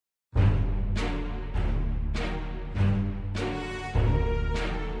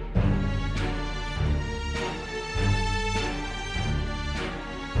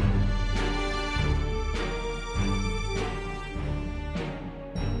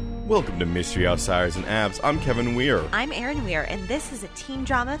Welcome to Mystery Outsiders and Abs. I'm Kevin Weir. I'm Erin Weir, and this is a teen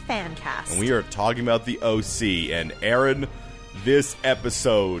drama fan cast. And we are talking about the OC. And Erin, this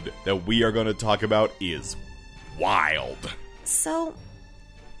episode that we are going to talk about is wild. So,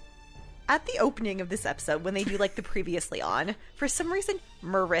 at the opening of this episode, when they do like the previously on, for some reason,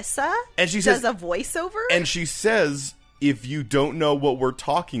 Marissa does a voiceover. And she says, if you don't know what we're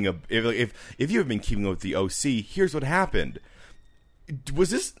talking about, if you have been keeping up with the OC, here's what happened.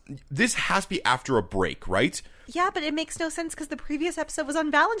 Was this has to be after a break, right? Yeah, but it makes no sense because the previous episode was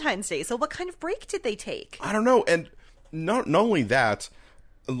on Valentine's Day. So what kind of break did they take? I don't know. And not only that,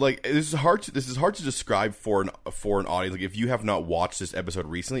 like this is hard to describe for an audience. Like if you have not watched this episode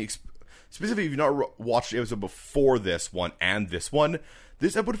recently, specifically if you've not watched the episode before this one and this one,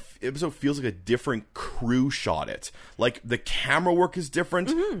 this episode feels like a different crew shot it. Like, the camera work is different.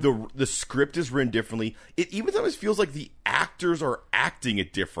 Mm-hmm. The script is written differently. It even sometimes feels like the actors are acting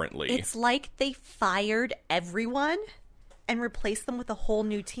it differently. It's like they fired everyone and replaced them with a whole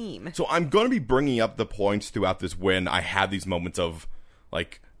new team. So I'm going to be bringing up the points throughout this when I had these moments of,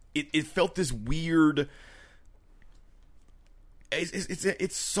 like, it felt this weird...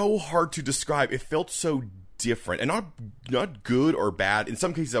 It's so hard to describe. It felt so different, and not good or bad. In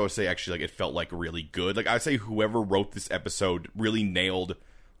some cases I would say actually like it felt like really good. Like I would say whoever wrote this episode really nailed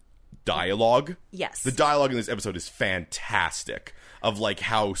dialogue. Yes, the dialogue in this episode is fantastic, of like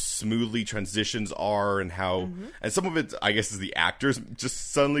how smoothly transitions are and how and some of it I guess is the actors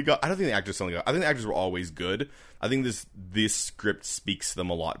just suddenly got. I don't think the actors suddenly got. I think the actors were always good. I think this script speaks to them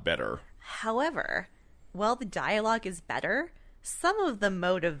a lot better. However, while the dialogue is better, some of the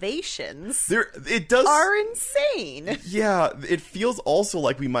motivations are insane. Yeah, it feels also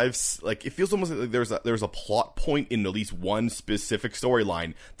like we might have, like, it feels almost like there's a plot point in at least one specific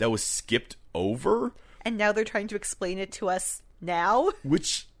storyline that was skipped over. And now they're trying to explain it to us now.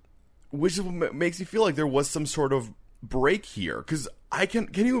 Which makes me feel like there was some sort of break here. Because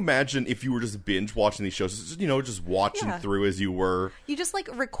can you imagine if you were just binge watching these shows, just watching through as you were. You just like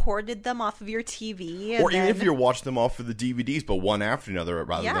recorded them off of your TV. And or even if you're watching them off of the DVDs, but one after another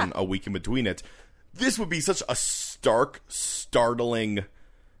rather than a week in between it. This would be such a startling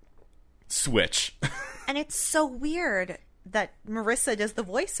switch. And it's so weird that Marissa does the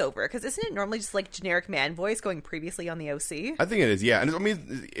voiceover, because isn't it normally just like generic man voice going previously on the OC? I think it is, yeah. And I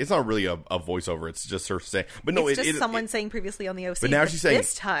mean, it's not really a voiceover; it's just her saying. But no, it's just someone saying previously on the OC. But now she's saying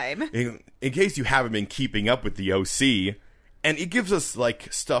this time, in case you haven't been keeping up with the OC, and it gives us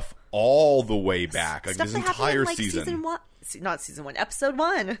like stuff all the way back, like this entire season. Not season 1, episode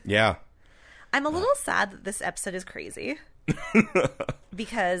 1. Yeah, I'm a little sad that this episode is crazy.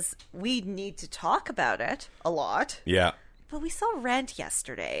 Because we need to talk about it a lot. Yeah. But we saw Rent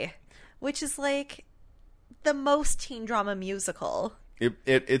yesterday, which is like the most teen drama musical.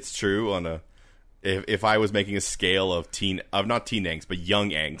 It's true. If I was making a scale of not teen angst, but young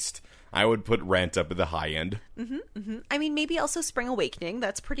angst, I would put Rent up at the high end. Mm-hmm, mm-hmm. I mean, maybe also Spring Awakening.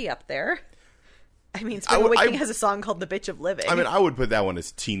 That's pretty up there. I mean, Spring Awakening has a song called The Bitch of Living. I mean, I would put that one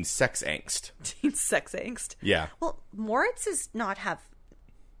as teen sex angst. Teen sex angst. Yeah. Well, Moritz does not have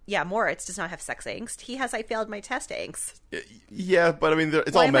sex angst. He has I failed my test angst. Yeah, but I mean,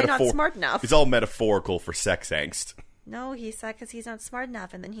 it's Why all metaphor. Am I not smart enough? It's all metaphorical for sex angst. No, he's sad because he's not smart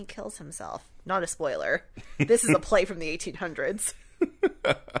enough, and then he kills himself. Not a spoiler. This is a play from the 1800s.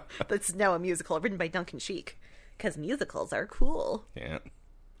 That's now a musical written by Duncan Sheik, because musicals are cool. Yeah.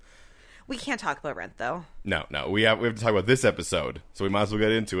 We can't talk about Rent, though. No. We have to talk about this episode, so we might as well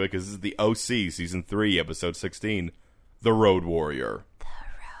get into it, because this is the OC, Season 3, Episode 16, The Road Warrior.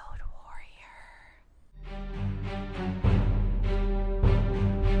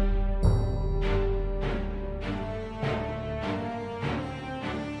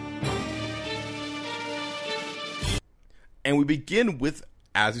 And we begin with,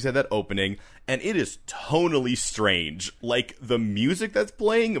 as we said, that opening, and it is tonally strange. Like, the music that's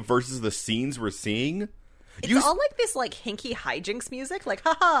playing versus the scenes we're seeing. It's all like this, like, hinky hijinks music. Like,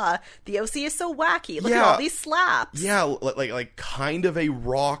 haha, the OC is so wacky. Look at all these slaps. Yeah, like kind of a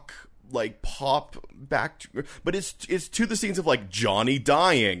rock, like, pop back. But it's to the scenes of, like, Johnny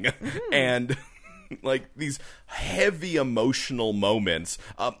dying. Mm-hmm. And... like these heavy emotional moments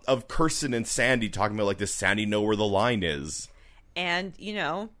of Kirsten and Sandy talking about like, does Sandy know where the line is? And,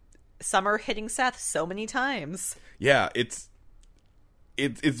 Summer hitting Seth so many times. Yeah, it's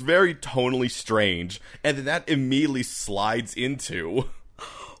very tonally strange. And then that immediately slides into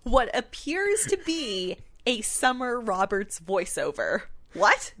what appears to be a Summer Roberts voiceover.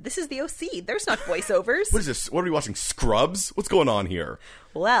 What? This is the OC. There's not voiceovers. What is this? What are we watching? Scrubs? What's going on here?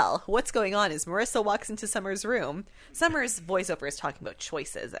 Well, what's going on is Marissa walks into Summer's room. Summer's voiceover is talking about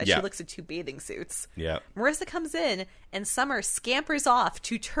choices as she looks at 2 bathing suits. Yeah. Marissa comes in, and Summer scampers off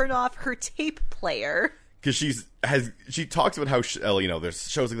to turn off her tape player. Because she talks about how, there's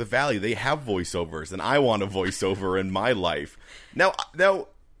shows like The Valley, they have voiceovers, and I want a voiceover in my life. Now,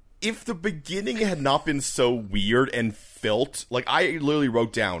 if the beginning had not been so weird and felt, like, I literally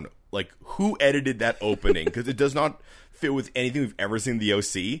wrote down, like, who edited that opening? Because it does not fit with anything we've ever seen in the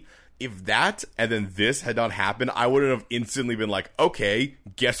OC. If that and then this had not happened, I wouldn't have instantly been like, okay,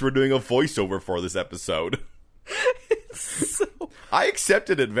 guess we're doing a voiceover for this episode. I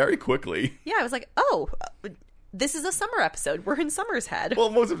accepted it very quickly. Yeah, I was like, oh, this is a Summer episode. We're in Summer's head. Well,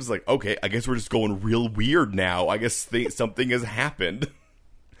 most of it was like, okay, I guess we're just going real weird now. I guess something has happened.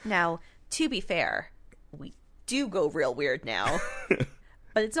 Now, to be fair, we do go real weird now.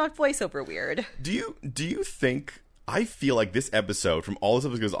 But it's not voiceover weird. Do you think... I feel like this episode, from all the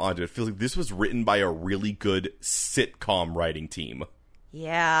stuff that goes on to it, feels like this was written by a really good sitcom writing team.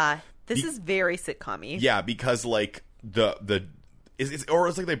 Yeah, this is very sitcom-y. Yeah, because, like, it's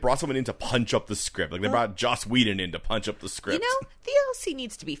like they brought someone in to punch up the script. Like, they brought Joss Whedon in to punch up the script. The OC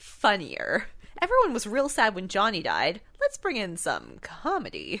needs to be funnier. Everyone was real sad when Johnny died. Let's bring in some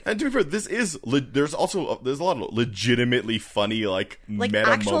comedy. And to be fair, there's a lot of legitimately funny, like meta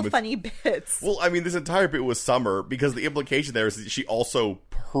actual moments. Funny bits. Well, I mean, this entire bit was Summer, because the implication there is that she also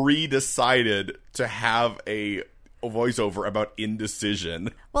pre-decided to have a voiceover about indecision.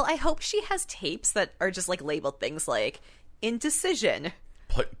 Well, I hope she has tapes that are just like labeled things like indecision.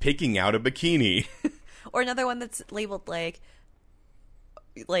 Picking out a bikini. Or another one that's labeled like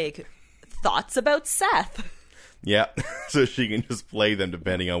thoughts about Seth. Yeah, so she can just play them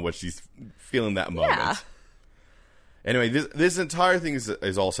depending on what she's feeling that moment. Yeah. Anyway, this entire thing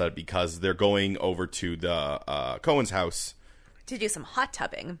is all set up because they're going over to the Cohen's house to do some hot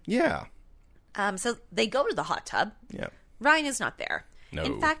tubbing. Yeah. So they go to the hot tub. Yeah. Ryan is not there. No.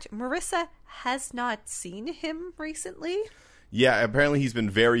 In fact, Marissa has not seen him recently. Yeah, apparently he's been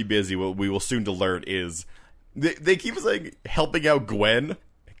very busy. What we will soon to learn is they keep saying helping out Gwen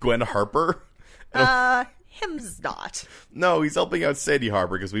Harper. Him's not. No, he's helping out Sadie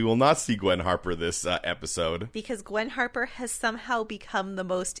Harper because we will not see Gwen Harper this episode. Because Gwen Harper has somehow become the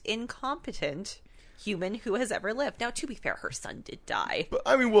most incompetent human who has ever lived. Now, to be fair, her son did die. But,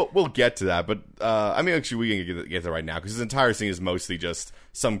 I mean, we'll get to that. But actually, we can get there right now because this entire scene is mostly just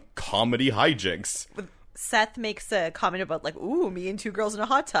some comedy hijinks. Seth makes a comment about like, "Ooh, me and 2 girls in a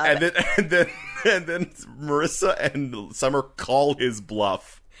hot tub," and then Marissa and Summer call his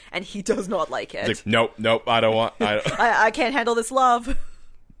bluff. And he does not like it. He's like, nope, I don't want... I can't handle this love.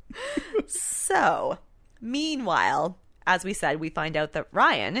 So, meanwhile, as we said, we find out that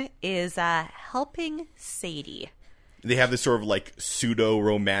Ryan is helping Sadie. They have this sort of like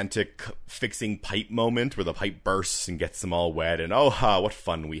pseudo-romantic fixing pipe moment where the pipe bursts and gets them all wet. And what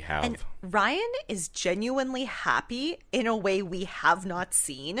fun we have. And Ryan is genuinely happy in a way we have not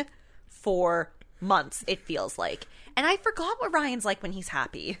seen for months, it feels like. And I forgot what Ryan's like when he's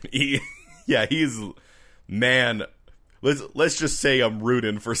happy. He's... Man, let's just say I'm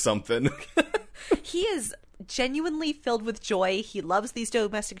rooting for something. He is genuinely filled with joy. He loves these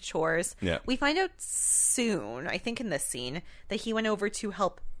domestic chores. Yeah. We find out soon, I think in this scene, that he went over to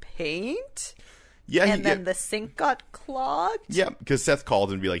help paint. Yeah. And then the sink got clogged. Yeah, because Seth called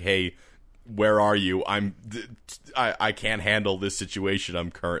and be like, hey, where are you? I can't handle this situation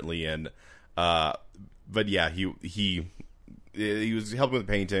I'm currently in. But yeah, he was helping with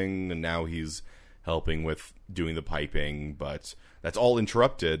painting, and now he's helping with doing the piping, but that's all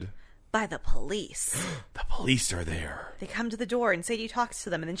interrupted by the police. The police are there. They come to the door, and Sadie talks to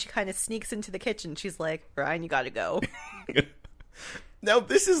them, and then she kind of sneaks into the kitchen. She's like, Ryan, you gotta go. Now,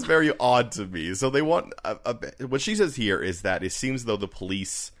 this is very odd to me. So they want... what she says here is that it seems though the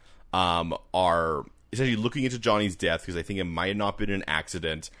police are essentially looking into Johnny's death because I think it might have not been an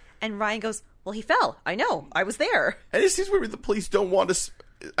accident. And Ryan goes, well, he fell. I know. I was there. And it seems weird the police don't want to...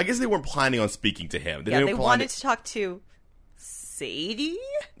 I guess they weren't planning on speaking to him. They wanted to talk to Sadie?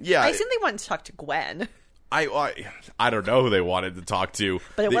 Yeah. I assume they wanted to talk to Gwen. I don't know who they wanted to talk to.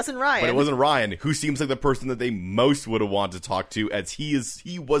 But it wasn't Ryan. But it wasn't Ryan, who seems like the person that they most would have wanted to talk to, as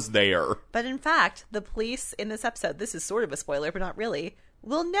he was there. But in fact, the police in this episode, this is sort of a spoiler, but not really,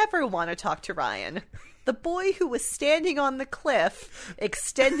 will never want to talk to Ryan. The boy who was standing on the cliff,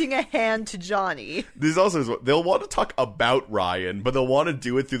 extending a hand to Johnny. This also is, they'll want to talk about Ryan, but they'll want to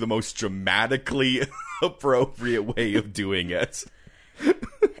do it through the most dramatically appropriate way of doing it.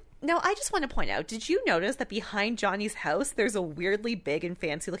 Now, I just want to point out, did you notice that behind Johnny's house, there's a weirdly big and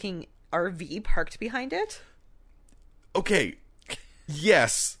fancy-looking RV parked behind it? Okay,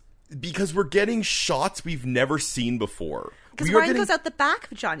 yes, because we're getting shots we've never seen before. Because Ryan goes out the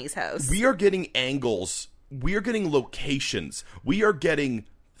back of Johnny's house. We are getting angles. We are getting locations. We are getting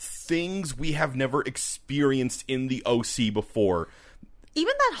things we have never experienced in the OC before.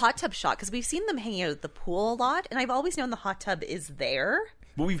 Even that hot tub shot, because we've seen them hanging out at the pool a lot, and I've always known the hot tub is there.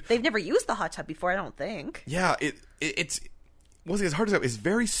 But they've never used the hot tub before, I don't think. Yeah, it's hard to say. It's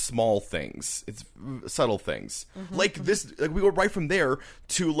very small things. It's subtle things. Like this, like we go right from there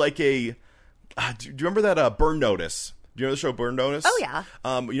to like a. Do you remember that Burn Notice? Do you know the show Burn Notice? Oh, yeah.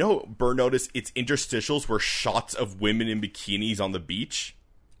 You know Burn Notice, its interstitials were shots of women in bikinis on the beach?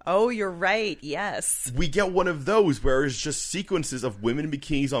 Oh, you're right. Yes. We get one of those where it's just sequences of women in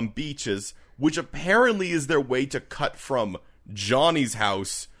bikinis on beaches, which apparently is their way to cut from Johnny's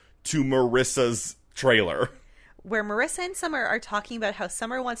house to Marissa's trailer. Where Marissa and Summer are talking about how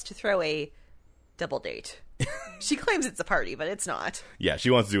Summer wants to throw a double date. She claims it's a party, but it's not. Yeah,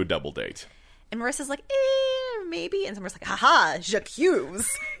 she wants to do a double date. And Marissa's like, maybe. And Summer's like, haha, j'accuse.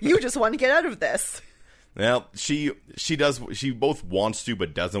 You just want to get out of this. Well, she both wants to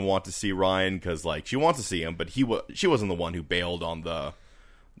but doesn't want to see Ryan because like she wants to see him, but she wasn't the one who bailed on the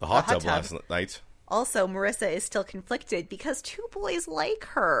hot tub last night. Also, Marissa is still conflicted because two boys like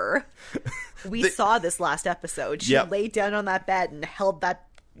her. We saw this last episode. She laid down on that bed and held that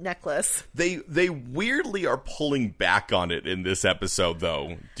necklace. They weirdly are pulling back on it in this episode,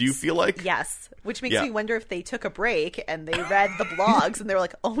 though. Do you feel like? Yes, which makes me wonder if they took a break and they read the blogs and they were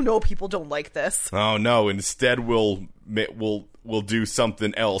like, "Oh no, people don't like this." Oh no! Instead, we'll do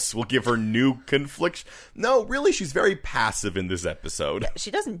something else. We'll give her new conflict. No, really, she's very passive in this episode. Yeah,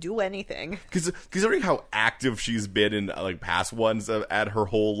 she doesn't do anything. Considering how active she's been in like past ones at her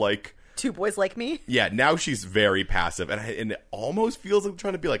whole like. Two boys like me? Yeah, now she's very passive, and it almost feels like I'm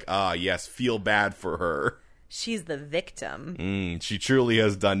trying to be like, yes, feel bad for her. She's the victim. She truly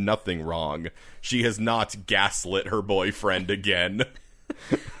has done nothing wrong. She has not gaslit her boyfriend again.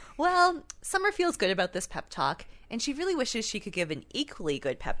 Well, Summer feels good about this pep talk, and she really wishes she could give an equally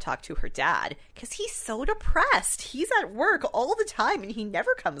good pep talk to her dad, because he's so depressed. He's at work all the time, and he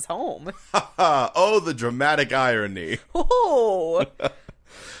never comes home. Oh, the dramatic irony. Oh!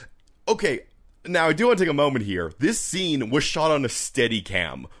 Okay, now I do want to take a moment here. This scene was shot on a steady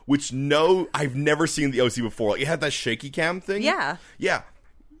cam, which I've never seen the OC before. Like, it had that shaky cam thing. Yeah. Yeah.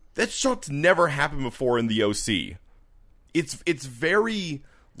 That shot's never happened before in the OC. It's very,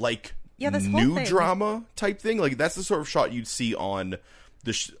 like, new drama type thing. Like, that's the sort of shot you'd see on,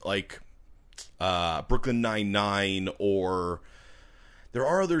 Brooklyn Nine-Nine, or there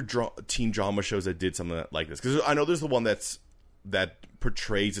are other teen drama shows that did something like this. Because I know there's the one that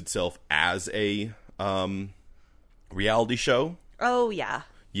portrays itself as a reality show. Oh, yeah.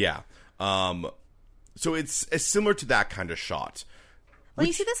 Yeah. So it's similar to that kind of shot. Well,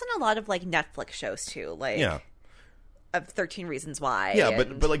 you see this in a lot of, like, Netflix shows, too. Like, of 13 Reasons Why. Yeah,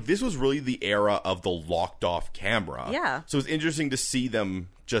 but like, this was really the era of the locked-off camera. Yeah. So it's interesting to see them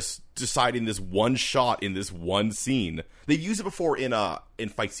just deciding this one shot in this one scene. They've used it before in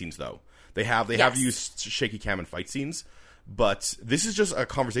fight scenes, though. They have used shaky cam in fight scenes. But this is just a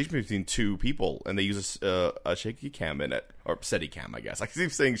conversation between two people, and they use a shaky cam in it. Or steady cam, I guess. I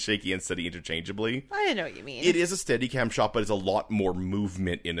keep saying shaky and steady interchangeably. I know what you mean. It is a steady cam shot, but it's a lot more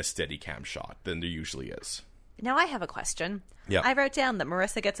movement in a steady cam shot than there usually is. Now I have a question. Yeah. I wrote down that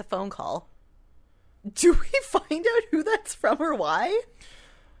Marissa gets a phone call. Do we find out who that's from or why?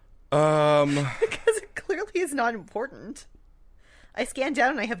 Because it clearly is not important. I scanned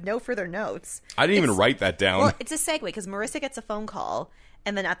down and I have no further notes. I didn't even write that down. Well, it's a segue because Marissa gets a phone call,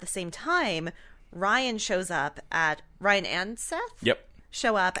 and then at the same time, Ryan and Seth? Yep.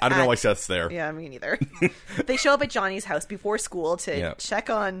 Show up I don't know why Seth's there. Yeah, me neither. They show up at Johnny's house before school to check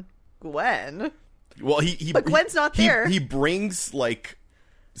on Gwen. Well, but Gwen's not there. He brings like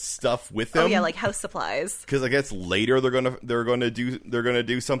stuff with him. Oh yeah, like house supplies. Because I guess later they're gonna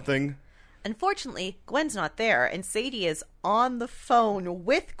do something. Unfortunately, Gwen's not there, and Sadie is on the phone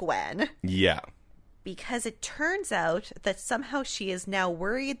with Gwen. Yeah. Because it turns out that somehow she is now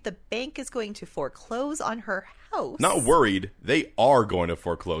worried the bank is going to foreclose on her house. Not worried. They are going to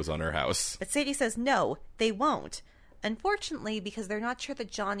foreclose on her house. But Sadie says no, they won't. Unfortunately, because they're not sure that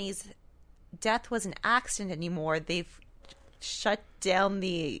Johnny's death was an accident anymore, they've shut down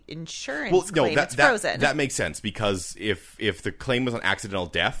the insurance claim. It's frozen. That makes sense, because if the claim was an accidental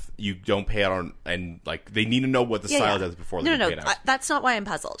death, you don't pay out on, and like they need to know what the style is before they pay it out. That's not why I'm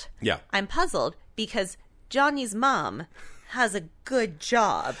puzzled. Yeah. I'm puzzled because Johnny's mom has a good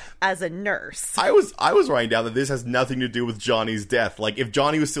job as a nurse. I was writing down that this has nothing to do with Johnny's death. Like, if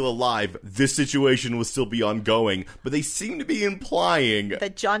Johnny was still alive, this situation would still be ongoing. But they seem to be implying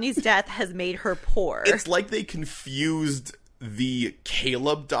that Johnny's death has made her poor. It's like they confused the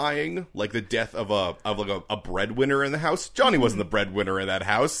Caleb dying, like the death of a breadwinner in the house. Johnny wasn't the breadwinner in that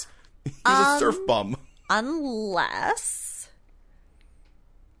house. He was a surf bum. Unless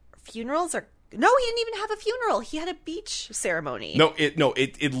funerals are... No, he didn't even have a funeral. He had a beach ceremony.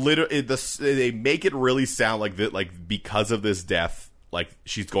 It literally, they make it really sound like that, like, because of this death, like,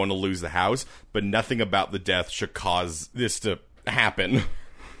 she's going to lose the house, but nothing about the death should cause this to happen.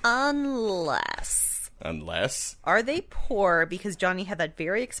 Unless. Are they poor because Johnny had that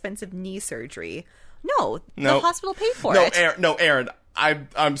very expensive knee surgery? No, the hospital paid for it. Aaron,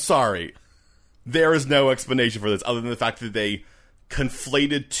 I'm sorry. There is no explanation for this other than the fact that they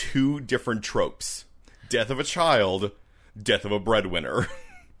conflated two different tropes. Death of a child, death of a breadwinner.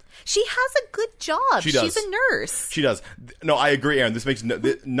 She has a good job. She does. She's a nurse. She does. No, I agree, Aaron. This makes not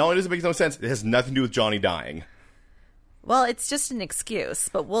only does it make no sense, it has nothing to do with Johnny dying. Well, it's just an excuse,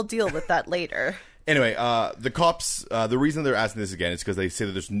 but we'll deal with that later. Anyway, the cops, the reason they're asking this again is because they say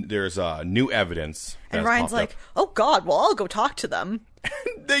that there's new evidence. And Ryan's like, oh God, well, I'll go talk to them.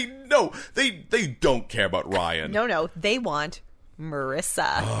 They don't care about Ryan. No, they want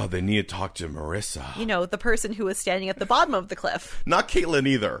Marissa. Oh, they need to talk to Marissa. You know, the person who was standing at the bottom of the cliff. Not Caitlin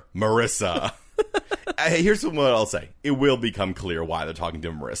either. Marissa. Here's what I'll say. It will become clear why they're talking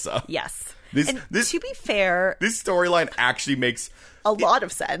to Marissa. Yes. This, to be fair... This storyline actually makes... a lot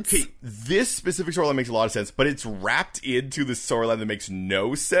of sense. Okay, this specific storyline makes a lot of sense, but it's wrapped into the storyline that makes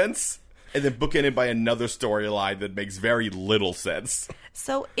no sense, and then bookended by another storyline that makes very little sense.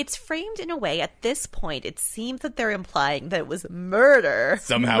 So it's framed in a way, at this point, it seems that they're implying that it was murder.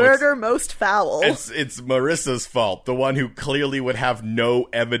 Somehow murder most foul. It's Marissa's fault, the one who clearly would have no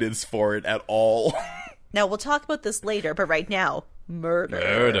evidence for it at all. Now, we'll talk about this later, but right now,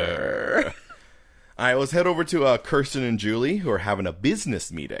 murder. All right, let's head over to Kirsten and Julie, who are having a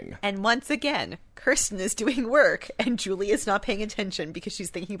business meeting. And once again, Kirsten is doing work, and Julie is not paying attention because she's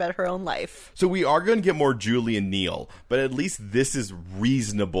thinking about her own life. So we are going to get more Julie and Neil, but at least this is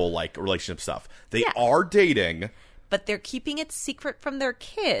reasonable, like, relationship stuff. They are dating. But they're keeping it secret from their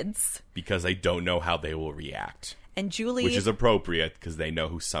kids. Because they don't know how they will react. And Julie... Which is appropriate, because they know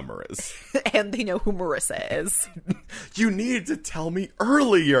who Summer is. And they know who Marissa is. You needed to tell me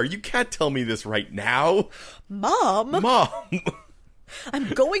earlier. You can't tell me this right now. Mom. I'm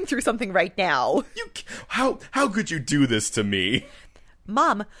going through something right now. How could you do this to me?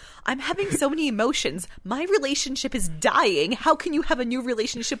 Mom, I'm having so many emotions. My relationship is dying. How can you have a new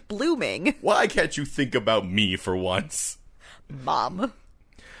relationship blooming? Why can't you think about me for once? Mom.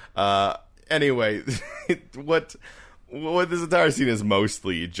 Anyway, what this entire scene is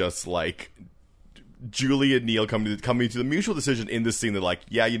mostly just like Julie and Neil coming to the mutual decision in this scene. They're like,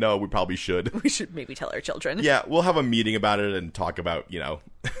 yeah, you know, we probably should. We should maybe tell our children. Yeah, we'll have a meeting about it and talk about, you know,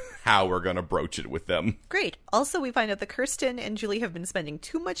 how we're going to broach it with them. Great. Also, we find out that Kirsten and Julie have been spending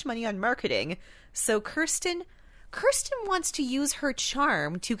too much money on marketing. So Kirsten wants to use her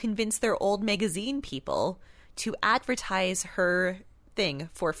charm to convince their old magazine people to advertise her thing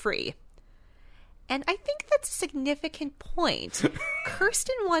for free. And I think that's a significant point.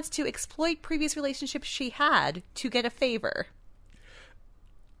 Kirsten wants to exploit previous relationships she had to get a favor.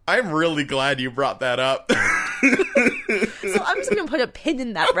 I'm really glad you brought that up. So I'm just going to put a pin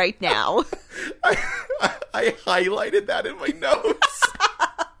in that right now. I highlighted that in my notes.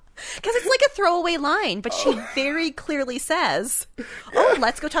 Because it's like a throwaway line, but she very clearly says, oh,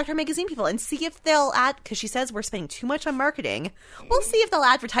 let's go talk to our magazine people and see if they'll because she says we're spending too much on marketing. We'll see if they'll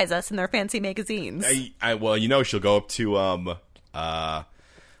advertise us in their fancy magazines. Well, you know, she'll go up to,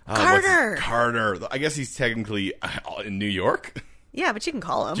 Carter. Carter. I guess he's technically in New York. Yeah, but you can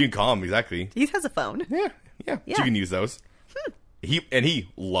call him. You can call him, exactly. He has a phone. Yeah. You can use those. He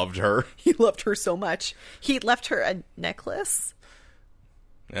loved her. He loved her so much. He left her a necklace.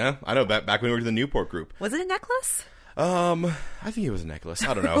 Yeah, I know. Back when we were in the Newport group. Was it a necklace? I think it was a necklace.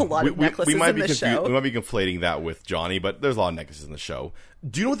 I don't know. A lot of necklaces in the show. We might be conflating that with Johnny, but there's a lot of necklaces in the show.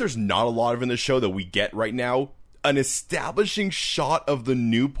 Do you know what there's not a lot of in the show that we get right now? An establishing shot of the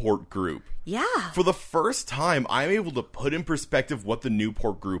Newport group. Yeah. For the first time, I'm able to put in perspective what the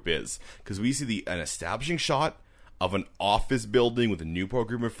Newport group is. Because we see an establishing shot of an office building with the Newport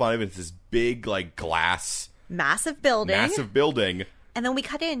group in front of it. It's this big, like, glass... Massive building. And then we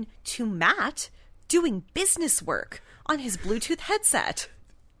cut in to Matt doing business work on his Bluetooth headset.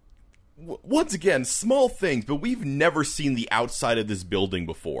 Once again, small things, but we've never seen the outside of this building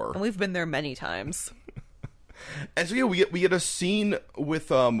before. And we've been there many times. And so we get a scene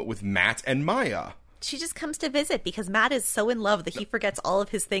with Matt and Maya. She just comes to visit because Matt is so in love that he forgets all of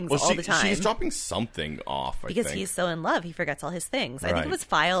his things all the time. She's dropping something off, I think. He's so in love, he forgets all his things. I think Right. it was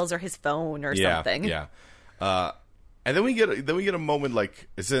files or his phone or something. Yeah. And then we get a moment like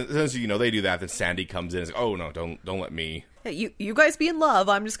essentially, they do that. Then Sandy comes in and is like, "Oh no, don't let me." Hey, you guys be in love.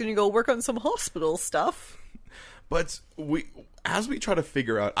 I'm just going to go work on some hospital stuff. But as we try to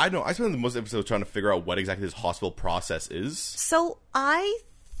figure out, I spent the most episodes trying to figure out what exactly this hospital process is. So I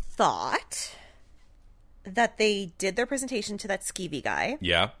thought that they did their presentation to that skeevy guy.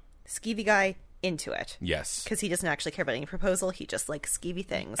 Yeah. Skeevy guy into it. Yes. Because he doesn't actually care about any proposal. He just likes skeevy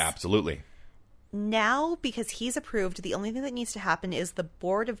things. Absolutely. Now, because he's approved, the only thing that needs to happen is the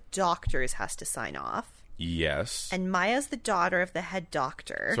board of doctors has to sign off. Yes. And Maya's the daughter of the head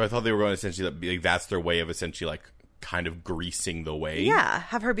doctor. So I thought they were going to essentially, that's their way of essentially, kind of greasing the way. Yeah,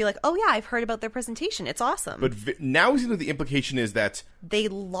 have her be like, oh yeah, I've heard about their presentation. It's awesome. But now the implication is that they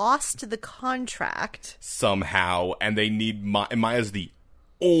lost the contract. Somehow, and they need Maya's the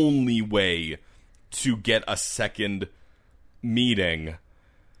only way to get a second meeting.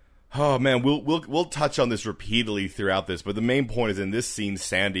 Oh man, we'll touch on this repeatedly throughout this, but the main point is in this scene,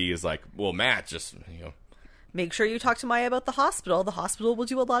 Sandy is like, well, Matt, just, make sure you talk to Maya about the hospital. The hospital will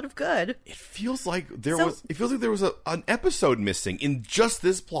do a lot of good. It feels like there was an episode missing in just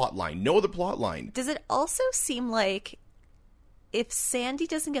this plot line. No other plot line. Does it also seem like if Sandy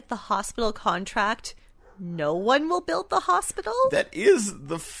doesn't get the hospital contract, no one will build the hospital? That is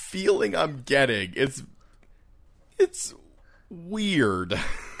the feeling I'm getting. It's weird.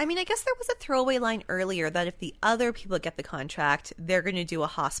 I mean, I guess there was a throwaway line earlier that if the other people get the contract, they're going to do a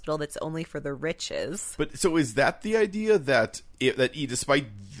hospital that's only for the riches. But so is that the idea that despite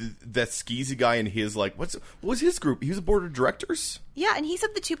that skeezy guy and his what was his group? He was a board of directors. Yeah, and he said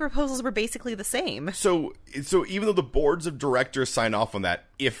the two proposals were basically the same. So even though the boards of directors sign off on that,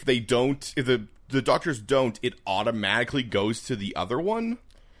 if they don't, if the doctors don't, it automatically goes to the other one.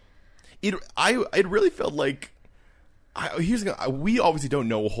 It really felt like. We obviously don't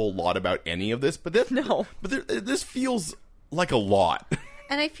know a whole lot about any of this, but this feels like a lot.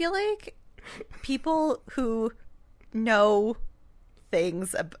 And I feel like people who know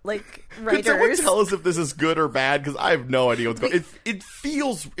things, like writers. Could someone tell us if this is good or bad? Because I have no idea what's going on. It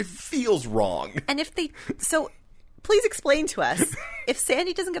feels wrong. And so please explain to us, if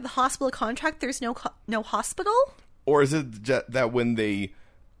Sandy doesn't get the hospital contract, there's no hospital? Or is it that when the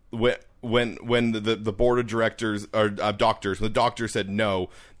board of directors or doctors, when the doctor said no,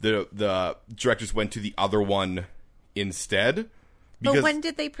 the directors went to the other one instead? But when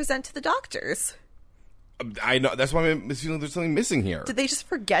did they present to the doctors? I know, that's why I'm feeling there's something missing here. Did they just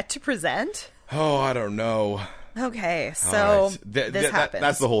forget to present? Oh, I don't know. Okay, so right. this happens.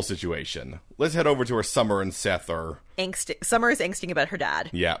 That's the whole situation. Let's head over to where Summer and Seth are. Summer is angsting about her dad.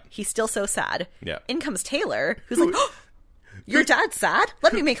 Yeah. He's still so sad. Yeah. In comes Taylor, who's like, oh, your dad's sad?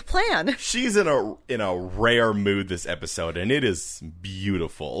 Let me make a plan. She's in a rare mood this episode, and it is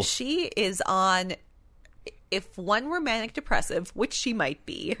beautiful. She is on, if one were manic depressive, which she might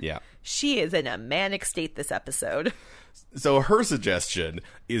be, yeah, she is in a manic state this episode. So her suggestion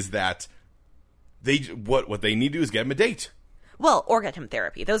is that what they need to do is get him a date. Well, or get him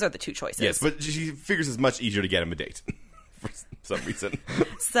therapy. Those are the two choices. Yes, but she figures it's much easier to get him a date for some reason.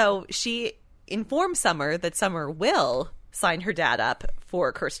 So she informs Summer that Summer will sign her dad up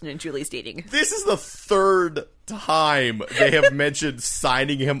for Kirsten and Julie's dating. This is the third time they have mentioned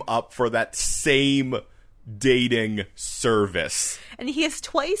signing him up for that same dating service. And he has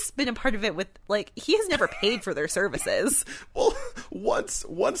twice been a part of it with, he has never paid for their services. Well, once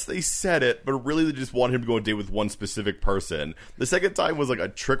they said it, but really they just wanted him to go on a date with one specific person. The second time was a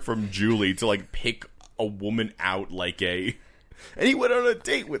trick from Julie to pick a woman out and he went on a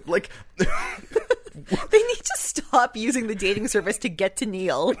date with They need to stop using the dating service to get to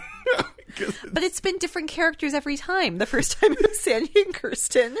Neil. But it's been different characters every time. The first time it was Sandy and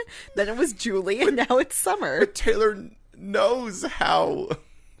Kirsten, then it was Julie, and now it's Summer. But Taylor knows how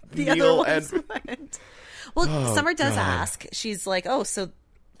the Neil other ones went. Well, Summer does ask. She's like, oh, so,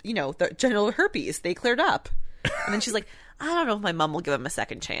 the genital herpes, they cleared up. And then she's like, I don't know if my mom will give him a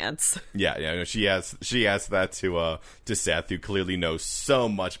second chance. Yeah. She asked that to Seth, who clearly knows so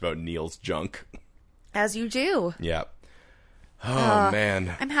much about Neil's junk. As you do. Yeah. Oh,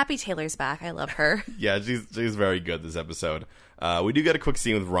 man. I'm happy Taylor's back. I love her. Yeah, she's very good this episode. We do get a quick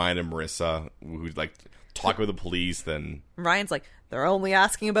scene with Ryan and Marissa, who talk with the police. Then Ryan's like, they're only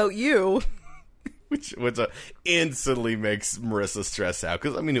asking about you. which instantly makes Marissa stress out.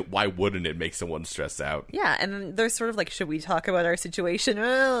 Because, why wouldn't it make someone stress out? Yeah, and then they're sort of like, should we talk about our situation?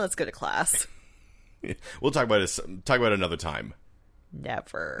 Let's go to class. We'll talk about it another time.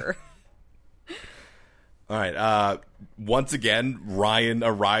 Never. All right. Once again, Ryan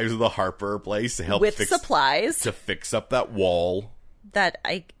arrives at the Harper place to help with supplies to fix up that wall. That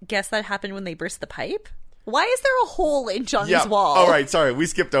I guess that happened when they burst the pipe. Why is there a hole in Johnny's wall? All right, sorry, we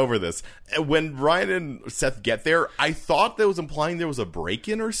skipped over this. When Ryan and Seth get there, I thought that was implying there was a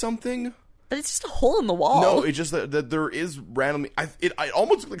break-in or something. But it's just a hole in the wall. No, it's just that there is randomly. It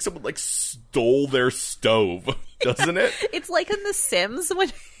almost looked like someone stole their stove, doesn't it? It's like in The Sims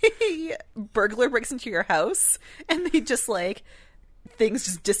when a burglar breaks into your house and they just things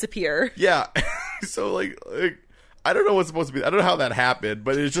just disappear. Yeah, so I don't know what's supposed to be. I don't know how that happened,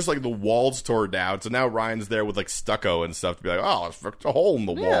 but it's just the walls tore down. So now Ryan's there with stucco and stuff to be oh, it's a hole in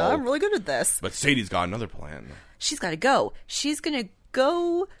the wall. Yeah, I'm really good at this. But Sadie's got another plan. She's got to go. She's going to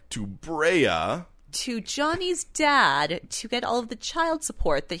go to Brea, to Johnny's dad, to get all of the child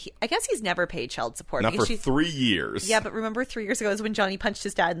support that I guess he's never paid child support. Not for 3 years. Yeah, but remember 3 years ago is when Johnny punched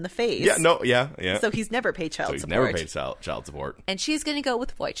his dad in the face. Yeah, no, yeah. So he's never paid child support. Never paid child support. And she's going to go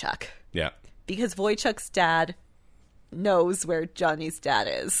with Volchok. Yeah. Because Wojciech's dad knows where Johnny's dad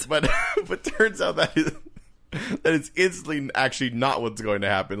is. But turns out that it's instantly actually not what's going to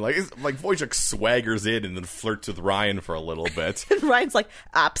happen. Wojciech swaggers in and then flirts with Ryan for a little bit. And Ryan's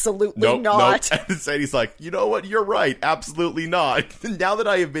absolutely not. Nope. And Sadie's you know what? You're right. Absolutely not. Now that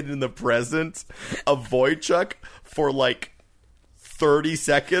I have been in the presence of Wojciech for 30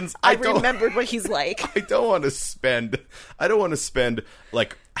 seconds, I remembered what he's like. I don't want to spend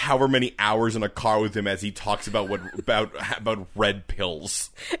however many hours in a car with him as he talks about about red pills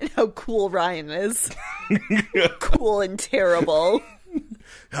and how cool Ryan is. Cool and terrible.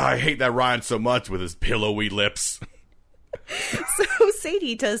 I hate that Ryan so much with his pillowy lips. So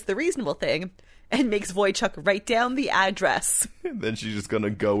Sadie does the reasonable thing and makes Volchok write down the address. And then she's just gonna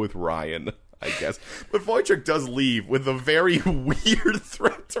go with Ryan, I guess. But Volchok does leave with a very weird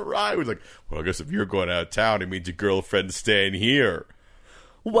threat to Ryan. He's well, I guess if you're going out of town, it means your girlfriend's staying here.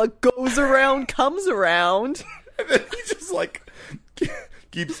 What goes around comes around. And then he just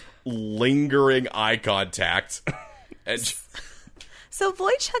keeps lingering eye contact. And so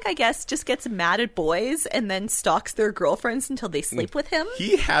Volchok, I guess, just gets mad at boys and then stalks their girlfriends until they sleep with him.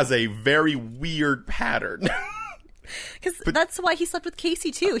 He has a very weird pattern. Because that's why he slept with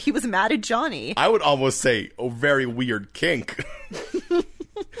Casey, too. He was mad at Johnny. I would almost say a very weird kink.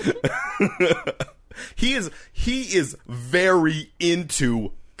 He is very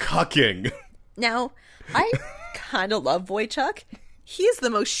into cucking. Now, I kind of love Volchok. He is the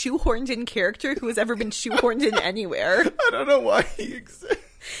most shoehorned in character who has ever been shoehorned in anywhere. I don't know why he exists.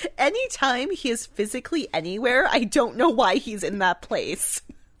 Anytime he is physically anywhere, I don't know why he's in that place.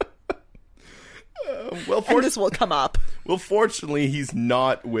 And this will come up. Well, fortunately, he's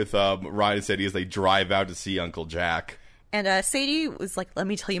not with Ryan and Sadie as they drive out to see Uncle Jack. And Sadie was let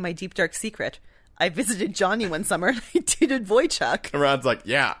me tell you my deep, dark secret. I visited Johnny one summer and I dated Volchok. And Ron's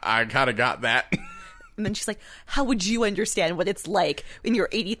yeah, I kind of got that. And then she's how would you understand what it's like in your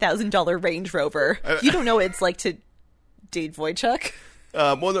 $80,000 Range Rover? You don't know what it's like to date Volchok?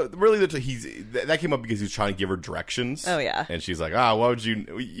 Well, no, really, that came up because he was trying to give her directions. Oh, yeah. And she's why would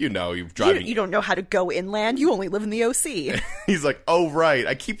you're driving. You don't know how to go inland. You only live in the OC. He's oh, right.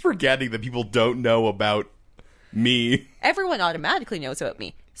 I keep forgetting that people don't know about me. Everyone automatically knows about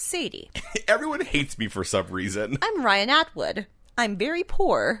me. Sadie. Everyone hates me for some reason. I'm Ryan Atwood. I'm very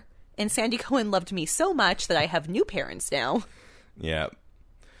poor, and Sandy Cohen loved me so much that I have new parents now. Yeah.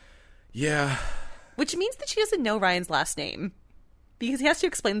 Yeah. Which means that she doesn't know Ryan's last name. Because he has to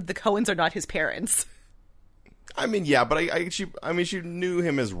explain that the Cohens are not his parents. I mean, yeah, but she knew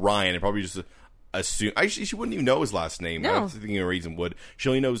him as Ryan and probably just assumed. She wouldn't even know his last name. No. I don't think a reason would. She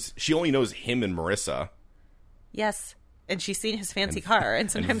only knows him and Marissa. Yes. And she's seen his fancy car, and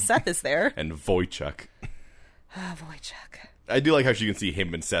sometimes Seth is there. And Volchok. Ah, Volchok. I do like how she can see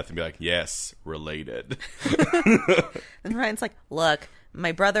him and Seth and be yes, related. And Ryan's look,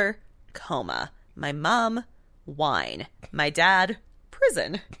 my brother, coma. My mom, wine. My dad,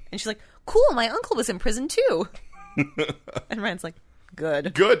 prison. And she's cool, my uncle was in prison too. And Ryan's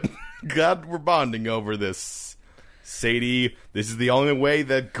good. Good. God, we're bonding over this. Sadie, this is the only way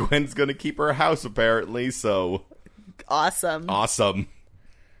that Gwen's going to keep her house, apparently, so... Awesome.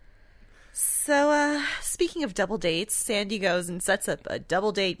 So, speaking of double dates, Sandy goes and sets up a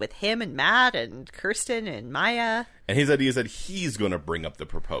double date with him and Matt and Kirsten and Maya. And his idea is that he's going to bring up the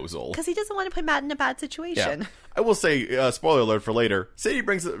proposal. Because he doesn't want to put Matt in a bad situation. Yeah. I will say, spoiler alert for later, Sandy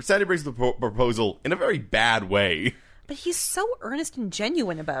brings the proposal in a very bad way. But he's so earnest and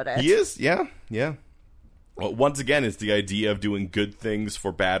genuine about it. He is, yeah. Well, once again, it's the idea of doing good things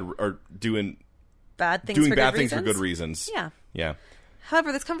for bad, or doing... bad things doing for bad good things reasons. for good reasons. Yeah. Yeah.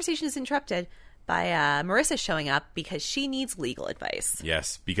 However, this conversation is interrupted by Marissa showing up because she needs legal advice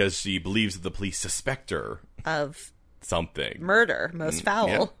Yes, because she believes that the police suspect her of something. murder, most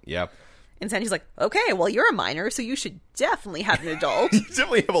foul. Yeah. And Sandy's like, okay, well, you're a minor, so you should definitely have an adult. You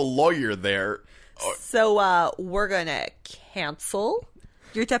definitely have a lawyer there. So we're going to cancel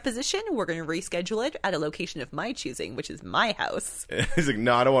your deposition. We're going to reschedule it at a location of my choosing, which is my house. He's like,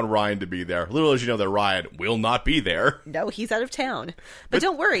 no, I don't want Ryan to be there. Little as you know that Ryan will not be there. No, he's out of town. But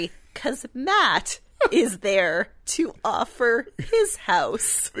don't worry, because Matt is there to offer his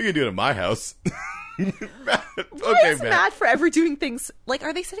house. We can do it at my house. Matt, Why is Matt forever doing things like,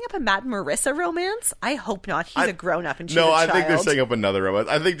 are they setting up a Matt and Marissa romance? I hope not. He's a grown-up and she's a child. I think they're setting up another romance.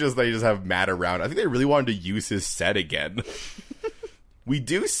 I think they just have Matt around. I think they really wanted to use his set again. We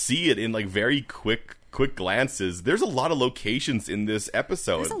do see it in like very quick glances. There's a lot of locations in this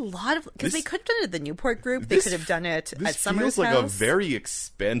episode. There's a lot of, because they could have done it at the Newport group. They could have done it at Summer's house. This feels like a house. very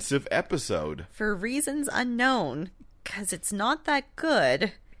expensive episode. For reasons unknown, because it's not that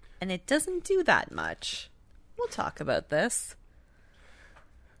good, and it doesn't do that much. We'll talk about this.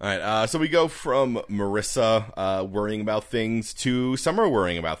 All right, so we go from Marissa worrying about things to Summer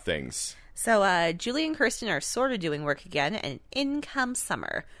worrying about things. So Julie and Kirsten are sort of doing work again, and in comes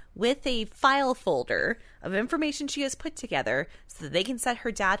Summer with a file folder of information she has put together so that they can set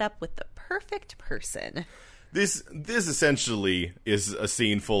her dad up with the perfect person. This essentially is a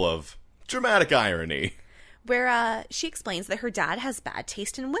scene full of dramatic irony. Where she explains that her dad has bad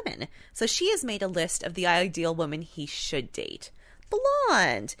taste in women. So she has made a list of the ideal woman he should date.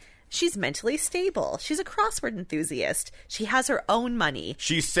 Blonde. She's mentally stable. She's a crossword enthusiast. She has her own money.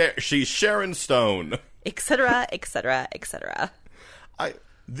 She's Sharon Stone. Etc., etc., etc.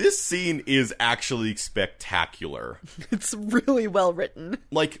 This scene is actually spectacular. It's really well written.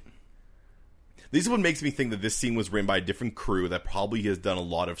 Like, this is what makes me think that this scene was written by a different crew that probably has done a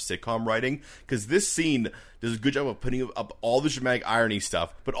lot of sitcom writing, because this scene does a good job of putting up all the dramatic irony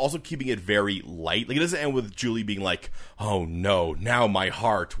stuff, but also keeping it very light. Like, it doesn't end with Julie being like, oh no, now my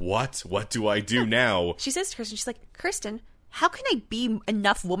heart, what do I do now? She says to Kirsten, she's like, Kirsten, how can I be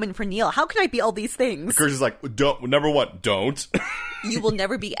enough woman for Neil? How can I be all these things? Kirsten's like, number one, don't. You will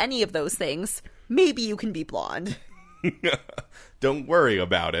never be any of those things. Maybe you can be blonde. Don't worry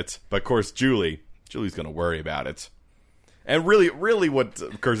about it. But of course, Julie's going to worry about it. And really what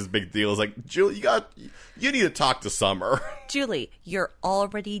Kirsten's big deal is like, Julie, you need to talk to Summer. Julie, you're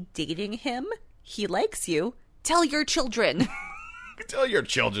already dating him. He likes you. Tell your children. Tell your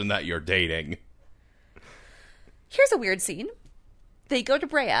children that you're dating. Here's a weird scene. They go to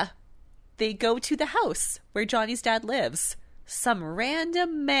Brea. They go to the house where Johnny's dad lives. Some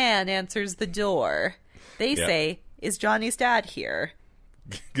random man answers the door. They say, is Johnny's dad here?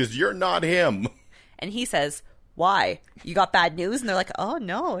 Because you're not him. And he says, why? You got bad news? And they're like, oh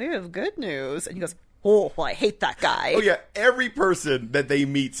no, we have good news. And he goes, oh, well, I hate that guy. Oh yeah, every person that they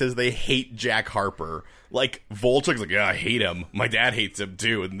meet says they hate Jack Harper. Like, Volchok's like, yeah, I hate him. My dad hates him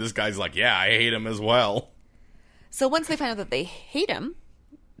too. And this guy's like, yeah, I hate him as well. So once they find out that they hate him,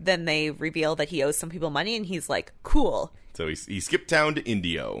 then they reveal that he owes some people money, and he's like, cool. So he skipped town to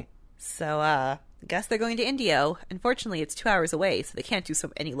Indio. So, I guess they're going to Indio. Unfortunately, it's 2 hours away, so they can't do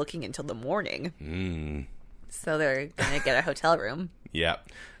any looking until the morning. So they're going to get a hotel room. Yeah.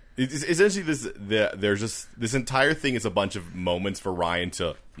 It's essentially, there's just this entire thing is a bunch of moments for Ryan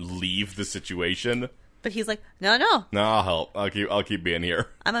to leave the situation. But he's like, no. No, I'll help. I'll keep being here.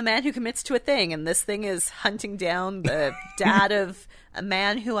 I'm a man who commits to a thing, and this thing is hunting down the dad of a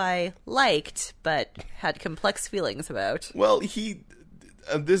man who I liked, but had complex feelings about. Well,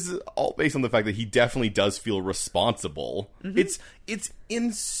 this is all based on the fact that he definitely does feel responsible. Mm-hmm. It's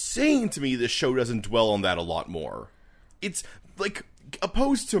insane to me this show doesn't dwell on that a lot more. It's like,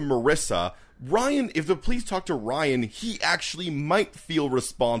 opposed to Marissa, Ryan, if the police talk to Ryan, he actually might feel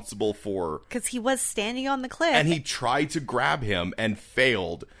responsible for... Because he was standing on the cliff. And he tried to grab him and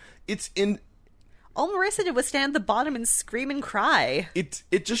failed. All Marissa did was stand at the bottom and scream and cry. It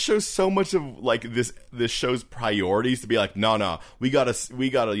just shows so much of like this show's priorities to be like, no, we gotta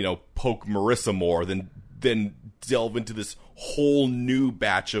poke Marissa more than delve into this whole new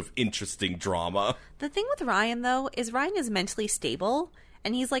batch of interesting drama. The thing with Ryan, though, is Ryan is mentally stable,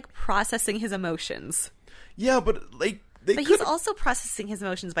 and he's like processing his emotions. Yeah, but like he's also processing his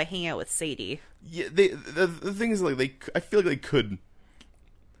emotions by hanging out with Sadie. Yeah, the thing is, like, I feel like they could.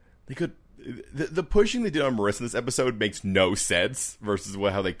 The pushing they did on Marissa in this episode makes no sense versus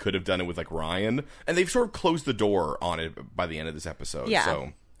how they could have done it with like Ryan, and they've sort of closed the door on it by the end of this episode. Yeah.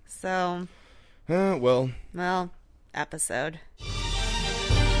 So. Well, episode.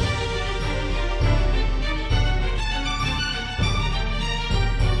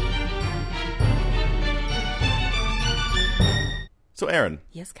 So, Aaron,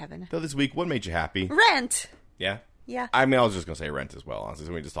 Yes, Kevin. though this week, what made you happy? Rent. Yeah? Yeah. I mean, I was just going to say Rent as well, honestly.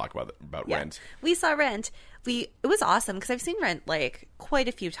 So we just talk about Yeah. Rent. We saw Rent. It was awesome because I've seen Rent like quite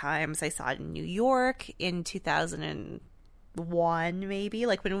a few times. I saw it in New York in 2001, maybe,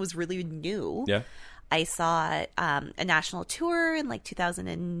 like when it was really new. Yeah. I saw a national tour in like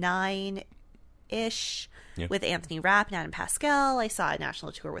 2009-ish with Anthony Rapp and Adam Pascal. I saw a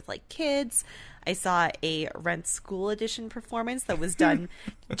national tour with like kids. I saw a Rent School Edition performance that was done.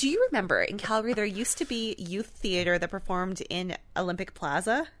 Do you remember in Calgary there used to be youth theater that performed in Olympic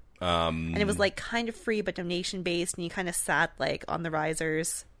Plaza? And it was like kind of free but donation based, and you kind of sat like on the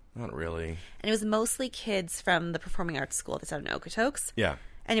risers. Not really. And it was mostly kids from the Performing Arts School that's out in Okotoks. Yeah.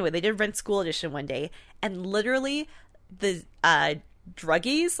 Anyway, they did Rent School Edition one day, and literally the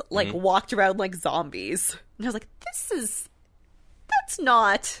druggies like walked around like zombies. And I was like, that's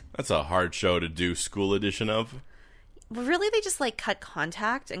not... That's a hard show to do school edition of. Really, they just like cut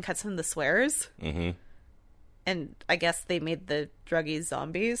contact and cut some of the swears. Mm-hmm. And I guess they made the druggies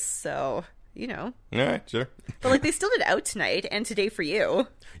zombies, so, you know. All right, sure. But like they still did Out Tonight and Today for You.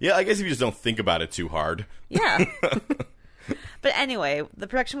 Yeah, I guess if you just don't think about it too hard. Yeah. But anyway, the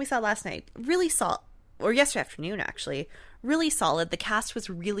production we saw last night, really solid, or yesterday afternoon actually, really solid. The cast was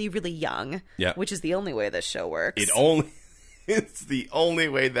really, really young. Yeah. Which is the only way this show works. It's the only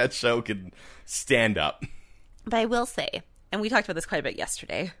way that show can stand up. But I will say, and we talked about this quite a bit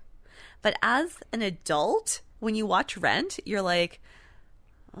yesterday, but as an adult, when you watch Rent, you're like,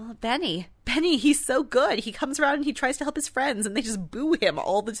 oh, Benny, he's so good. He comes around and he tries to help his friends, and they just boo him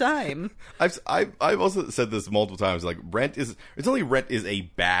all the time. I've also said this multiple times. Like Rent is a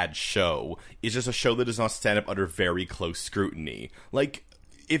bad show. It's just a show that does not stand up under very close scrutiny. Like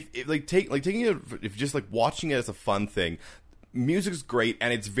if just like watching it as a fun thing. Music's great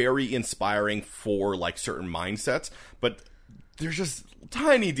and it's very inspiring for like certain mindsets, but there's just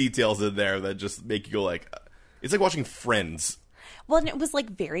tiny details in there that just make you go like, it's like watching Friends. Well, and it was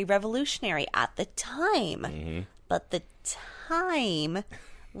like very revolutionary at the time. Mm-hmm. But the time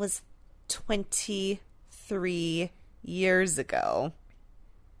was 23 years ago.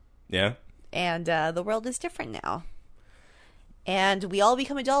 Yeah. And the world is different now. And we all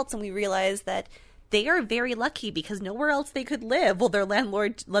become adults and we realize that they are very lucky because nowhere else they could live will their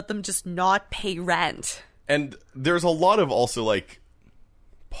landlord let them just not pay rent. And there's a lot of also like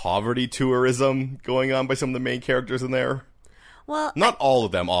poverty tourism going on by some of the main characters in there. Well, not all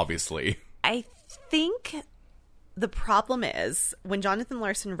of them, obviously. I think the problem is when Jonathan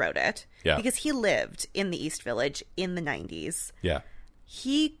Larson wrote it, because he lived in the East Village in the 90s. Yeah.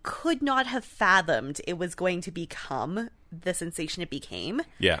 He could not have fathomed it was going to become the sensation it became.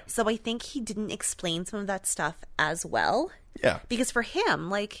 Yeah. So I think he didn't explain some of that stuff as well. Yeah. Because for him,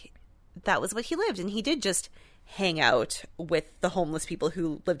 like, that was what he lived. And he did just hang out with the homeless people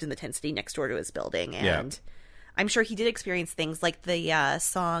who lived in the tent city next door to his building. And I'm sure he did experience things like the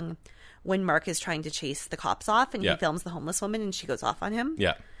song when Mark is trying to chase the cops off and he films the homeless woman and she goes off on him.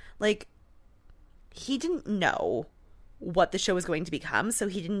 Yeah. Like, he didn't know what the show was going to become, so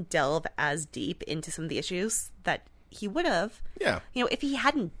he didn't delve as deep into some of the issues that he would have. Yeah. You know, if he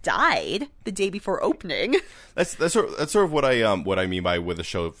hadn't died the day before opening. That's sort of what I mean by where the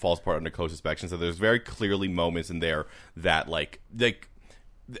show falls apart under close inspection. So there's very clearly moments in there that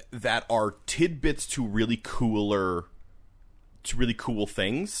that are tidbits to really cool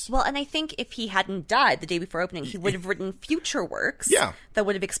things. Well, and I think if he hadn't died the day before opening, he would have written future works that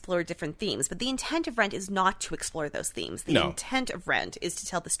would have explored different themes. But the intent of Rent is not to explore those themes. The intent of Rent is to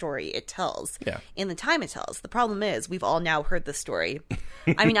tell the story it tells in the time it tells. The problem is we've all now heard the story.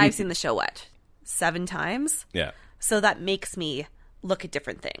 I mean, I've seen the show, 7 times? Yeah. So that makes me look at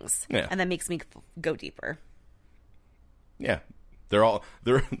different things. Yeah. And that makes me go deeper. Yeah. They're all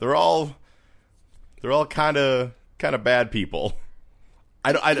kind of bad people.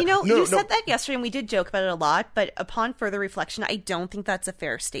 You said that yesterday, and we did joke about it a lot. But upon further reflection, I don't think that's a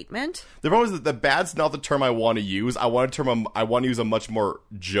fair statement. The problem is that the bad's not the term I want to use. I want to use a much more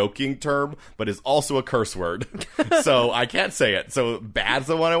joking term, but it's also a curse word, so I can't say it. So bad's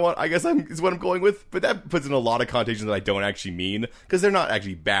the one I want. I guess is what I'm going with. But that puts in a lot of connotations that I don't actually mean because they're not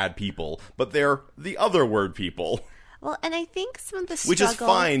actually bad people, but they're the other word people. Well, and I think some of the struggle... Which is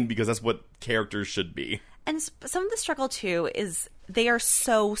fine, because that's what characters should be. And some of the struggle, too, is they are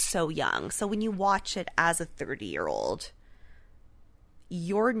so, so young. So when you watch it as a 30-year-old,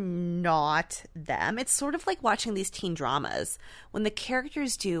 you're not them. It's sort of like watching these teen dramas. When the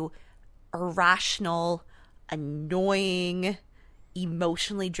characters do irrational, annoying,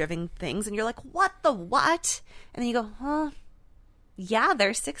 emotionally driven things, and you're like, what the what? And then you go, yeah,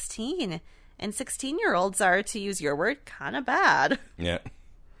 they're 16. And 16-year-olds are, to use your word, kind of bad. Yeah.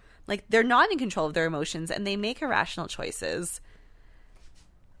 Like, they're not in control of their emotions, and they make irrational choices.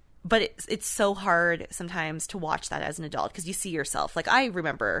 But it's so hard sometimes to watch that as an adult, because you see yourself. Like, I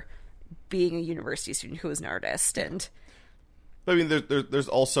remember being a university student who was an artist, and... But I mean, there's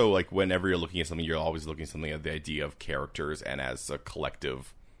also, like, whenever you're looking at something, you're always looking at something at the idea of characters and as a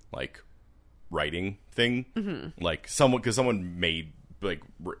collective, like, writing thing. Mm-hmm. Like, because someone made, like,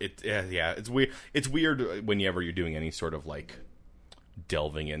 it's weird. It's weird whenever you're doing any sort of, like,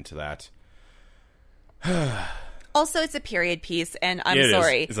 delving into that. Also, it's a period piece, and I'm Yeah,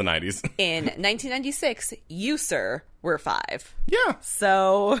 sorry. It's the 90s. In 1996, you, sir, were 5. Yeah.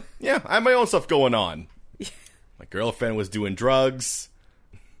 So... Yeah, I have my own stuff going on. My girlfriend was doing drugs.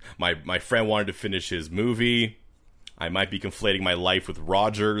 My friend wanted to finish his movie. I might be conflating my life with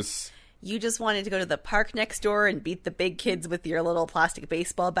Rogers. You just wanted to go to the park next door and beat the big kids with your little plastic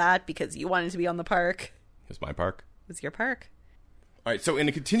baseball bat because you wanted to be on the park. It's my park. It was your park. All right, so in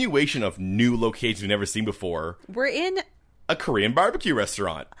a continuation of new locations we've never seen before, we're in a Korean barbecue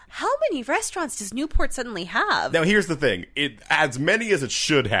restaurant. How many restaurants does Newport suddenly have? Now, here's the thing. It as many as it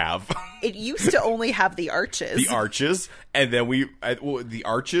should have. It used to only have the Arches. The Arches, and then the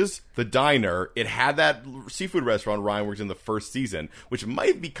Arches, the diner. It had that seafood restaurant Ryan worked in the first season, which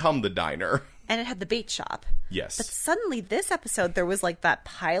might become the diner. And it had the bait shop. Yes. But suddenly, this episode, there was like that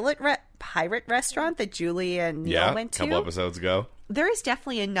pirate restaurant that Julie and Neil went to. A couple episodes ago. There is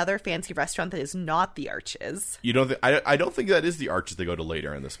definitely another fancy restaurant that is not the Arches. You don't? I don't think that is the Arches they go to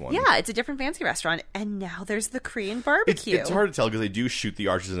later in this one. Yeah, it's a different fancy restaurant, and now there's the Korean barbecue. It's hard to tell because they do shoot the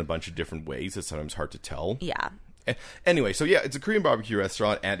Arches in a bunch of different ways. It's sometimes hard to tell. Yeah. Anyway, so yeah, it's a Korean barbecue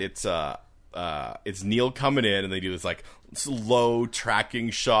restaurant, and it's Neil coming in, and they do this like slow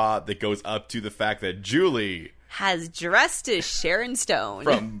tracking shot that goes up to the fact that Julie has dressed as Sharon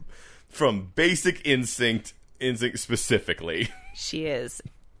Stone from Basic Instinct specifically. She is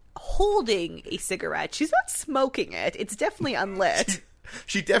holding a cigarette. She's not smoking it. It's definitely unlit.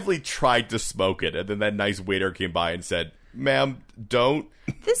 She definitely tried to smoke it, and then that nice waiter came by and said, "Ma'am, don't."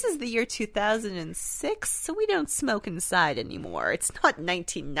 This is the year 2006, so we don't smoke inside anymore. It's not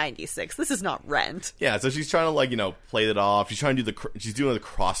 1996. This is not Rent. Yeah, so she's trying to play it off. She's trying to she's doing the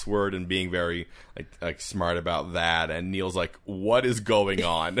crossword and being very like smart about that. And Neil's like, "What is going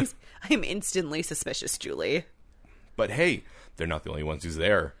on?" I'm instantly suspicious, Julie. But hey, they're not the only ones who's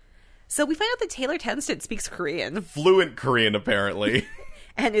there. So we find out that Taylor Tensted speaks Korean. Fluent Korean, apparently.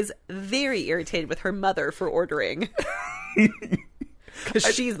 And is very irritated with her mother for ordering.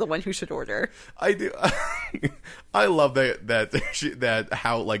 Because she's the one who should order. I do. I love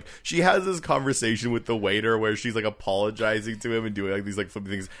how she has this conversation with the waiter where she's like apologizing to him and doing like these like flippy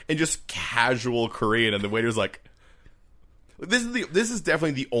things in just casual Korean, and the waiter's like, "This is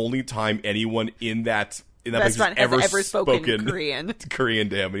definitely the only time anyone in that restaurant place has ever spoken Korean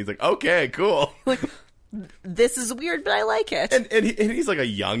to him," and he's like, "Okay, cool." Like, this is weird, but I like it. And he's like a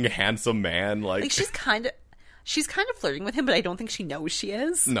young, handsome man. Like she's kind of flirting with him, but I don't think she knows she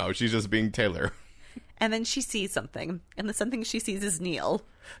is. No, she's just being Taylor. And then she sees something, and the something she sees is Neil.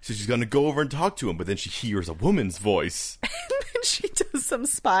 So she's gonna go over and talk to him, but then she hears a woman's voice. And then she does some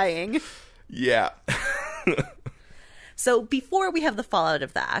spying. Yeah. So before we have the fallout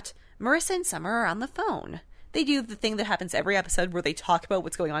of that, Marissa and Summer are on the phone. They do the thing that happens every episode where they talk about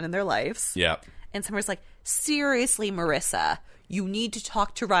what's going on in their lives. Yeah. And Summer's like, "Seriously, Marissa, you need to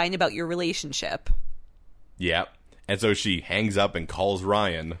talk to Ryan about your relationship." Yeah. And so she hangs up and calls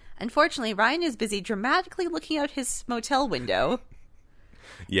Ryan. Unfortunately, Ryan is busy dramatically looking out his motel window.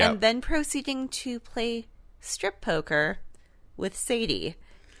 Yeah. And then proceeding to play strip poker with Sadie.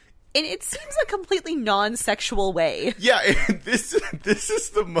 And it seems a completely non-sexual way. Yeah, this is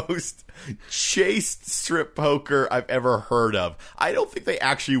the most chaste strip poker I've ever heard of. I don't think they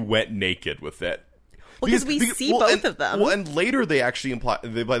actually went naked with it. Well, because we see both of them. Well, and later they actually imply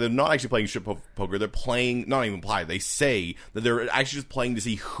they're not actually playing strip poker. They're playing, not even imply. They say that they're actually just playing to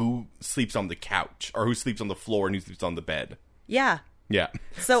see who sleeps on the couch or who sleeps on the floor and who sleeps on the bed. Yeah. Yeah.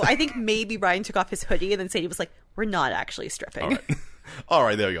 So I think maybe Ryan took off his hoodie and then Sadie was like, "We're not actually stripping." All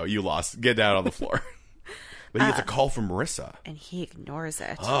right, there you go. You lost. Get down on the floor. But he gets a call from Marissa. And he ignores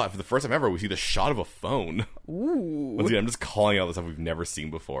it. Oh, for the first time ever, we see the shot of a phone. Ooh. Once again, I'm just calling out the stuff we've never seen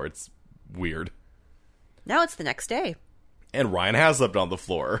before. It's weird. Now it's the next day. And Ryan has slept on the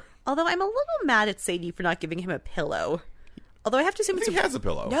floor. Although I'm a little mad at Sadie for not giving him a pillow. Although I have to assume he has a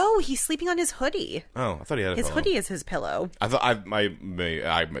pillow. No, he's sleeping on his hoodie. Oh, I thought he had a His pillow. hoodie is his pillow. I thought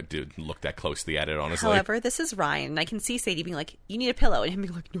I did look that closely at it, honestly. However, this is Ryan, and I can see Sadie being like, "You need a pillow," and him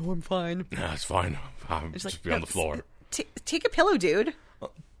being like, "No, I'm fine." No, it's fine. I'm just like, be on the floor. Take a pillow, dude.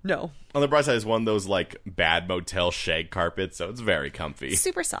 No. On the bright side, it's one of those, like, bad motel shag carpets, so it's very comfy.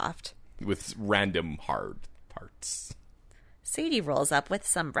 Super soft. With random hard parts. Sadie rolls up with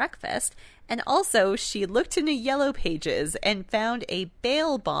some breakfast, and also she looked in the yellow pages and found a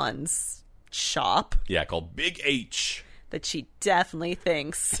bail bonds shop. Yeah, called Big H. That she definitely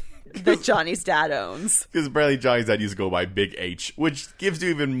thinks that Johnny's dad owns. Because apparently Johnny's dad used to go by Big H, which gives you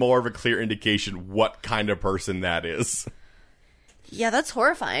even more of a clear indication what kind of person that is. Yeah, that's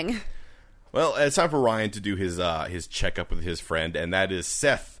horrifying. Well, it's time for Ryan to do his checkup with his friend, and that is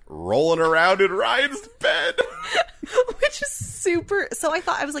Seth rolling around in Ryan's bed. Which is super... So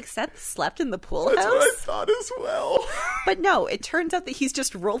I was like, Seth slept in the pool That's house? what I thought as well. But no, it turns out that he's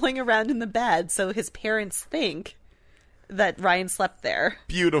just rolling around in the bed, so his parents think that Ryan slept there.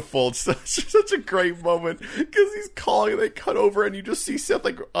 Beautiful. It's such a great moment, because he's calling, and they cut over, and you just see Seth,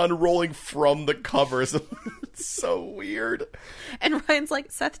 like, unrolling from the covers. It's so weird. And Ryan's like,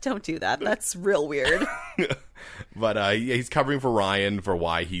 Seth, don't do that. That's real weird. But he's covering for Ryan for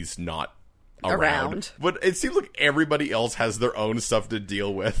why he's not around. But it seems like everybody else has their own stuff to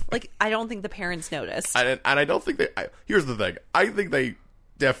deal with. Like, I don't think the parents noticed. And I don't think here's the thing. I think they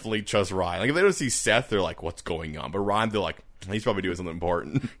definitely trust Ryan. Like, if they don't see Seth, they're like, what's going on? But Ryan, they're like, he's probably doing something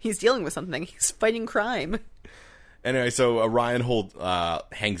important. He's dealing with something. He's fighting crime. Anyway, so Ryan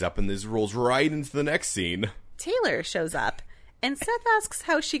hangs up and this rolls right into the next scene. Taylor shows up, and Seth asks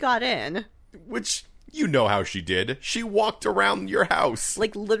how she got in. Which, you know how she did. She walked around your house.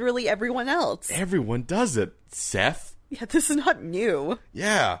 Like literally everyone else. Everyone does it, Seth. Yeah, this is not new.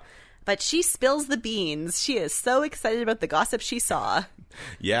 Yeah. But she spills the beans. She is so excited about the gossip she saw.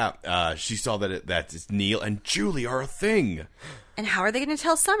 Yeah, she saw that Neil and Julie are a thing. And how are they going to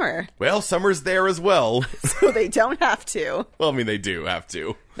tell Summer? Well, Summer's there as well. So they don't have to. Well, I mean, they do have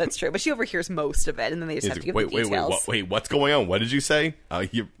to. That's true, but she overhears most of it, and then they just have to give the details. Wait, what's going on? What did you say?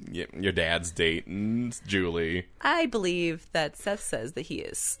 Your dad's dating Julie. I believe that Seth says that he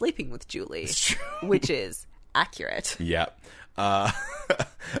is sleeping with Julie, which is accurate. Yeah.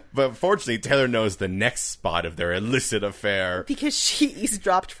 But fortunately, Taylor knows the next spot of their illicit affair. Because she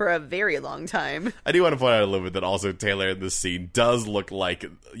eavesdropped for a very long time. I do want to point out a little bit that also Taylor in this scene does look like,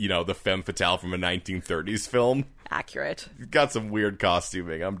 the femme fatale from a 1930s film. Accurate. Got some weird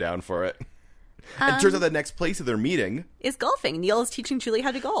costuming. I'm down for it. And it turns out the next place of their meeting is golfing. Neil is teaching Julie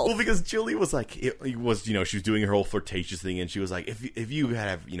how to golf. Well, because Julie was like, she was doing her whole flirtatious thing, and she was like, if you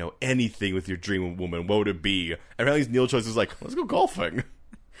have, anything with your dream woman, what would it be? And apparently Neil Choice was like, let's go golfing.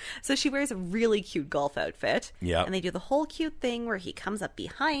 So she wears a really cute golf outfit. Yeah. And they do the whole cute thing where he comes up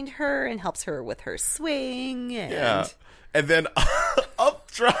behind her and helps her with her swing. And... yeah. And then up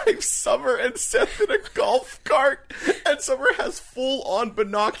drive Summer and Seth in a golf cart. And Summer has full-on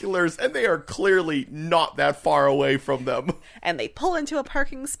binoculars, and they are clearly not that far away from them. And they pull into a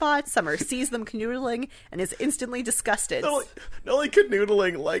parking spot. Summer sees them canoodling and is instantly disgusted. Not only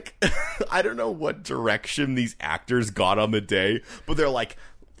canoodling, like, I don't know what direction these actors got on the day, but they're like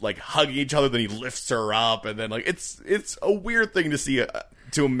hugging each other, then he lifts her up, and then, like, it's a weird thing to see,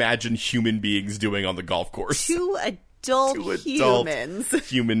 to imagine human beings doing on the golf course. Two adult humans.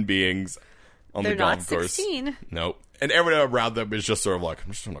 Human beings on the golf course. They're not 16. Nope. And everyone around them is just sort of like,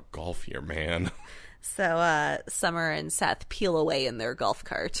 I'm just on a golf here, man. So Summer and Seth peel away in their golf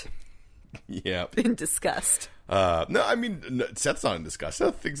cart. Yeah. In disgust. No, I mean, Seth's not in disgust.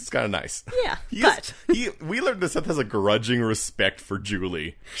 Seth thinks it's kind of nice. Yeah, we learned that Seth has a grudging respect for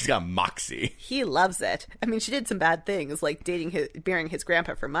Julie. She's got moxie. He loves it. I mean, she did some bad things, like marrying his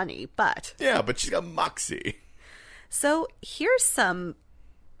grandpa for money, but... Yeah, but she's got moxie. So here's some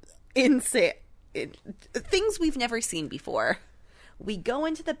insane things we've never seen before. We go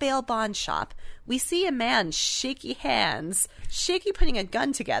into the bail bond shop. We see a man, shaky hands, putting a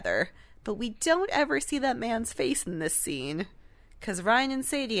gun together. But we don't ever see that man's face in this scene. Because Ryan and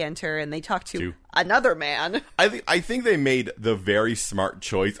Sadie enter and they talk to another man. I think they made the very smart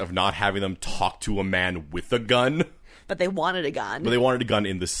choice of not having them talk to a man with a gun. But they wanted a gun. But they wanted a gun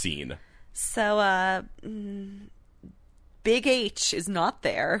in the scene. So, Big H is not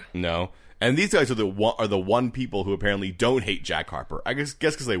there. No. And these guys are the one people who apparently don't hate Jack Harper. I guess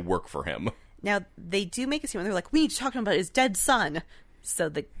because they work for him. Now, they do make a scene where they're like, we need to talk to him about his dead son. So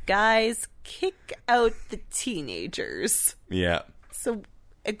the guys kick out the teenagers. Yeah. So,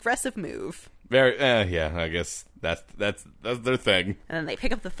 aggressive move. Very, yeah, I guess that's their thing. And then they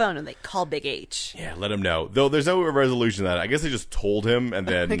pick up the phone and they call Big H. Yeah, let him know. Though there's no resolution to that. I guess they just told him and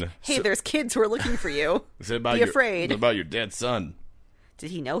then... like, hey, there's kids who are looking for you. Be afraid. About your dead son.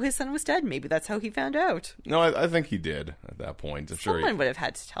 Did he know his son was dead? Maybe that's how he found out. No, I think he did at that point. Someone would have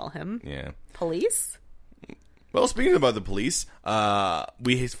had to tell him. Yeah. Police? Well, speaking about the police,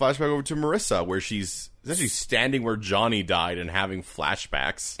 we flash back over to Marissa, where she's essentially standing where Johnny died and having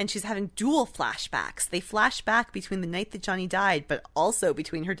flashbacks. And she's having dual flashbacks. They flash back between the night that Johnny died, but also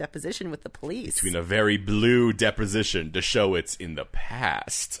between her deposition with the police. Between a very blue deposition to show it's in the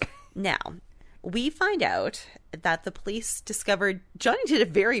past. Now, we find out that the police discovered Johnny did a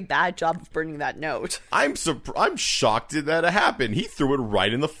very bad job of burning that note. I'm shocked that it happened. He threw it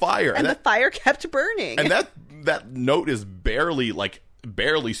right in the fire. And the fire kept burning. And that note is barely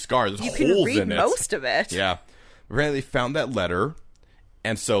scarred. There's you holes can read in it. most of it. Yeah. Apparently they found that letter,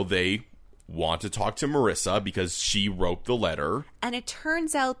 and so they want to talk to Marissa because she wrote the letter. And it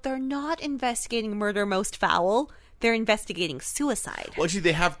turns out they're not investigating murder most foul. They're investigating suicide. Well, actually,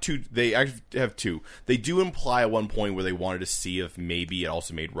 they have two. They actually have two. They do imply at one point where they wanted to see if maybe it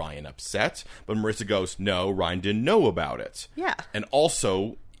also made Ryan upset, but Marissa goes, "No, Ryan didn't know about it." Yeah. And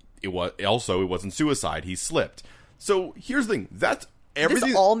also, it wasn't suicide. He slipped. So here's the thing. That's everything.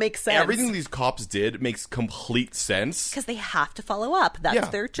 This all makes sense. Everything these cops did makes complete sense. Because they have to follow up. That's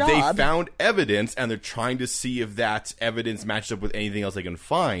their job. They found evidence, and they're trying to see if that evidence matches up with anything else they can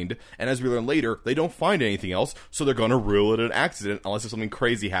find. And as we learn later, they don't find anything else, so they're going to rule it an accident unless if something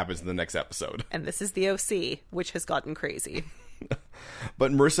crazy happens in the next episode. And this is the OC, which has gotten crazy.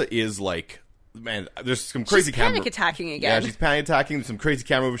 But Marissa is like... Man, there's some crazy camera... She's panic attacking again. Yeah, she's panic attacking. There's some crazy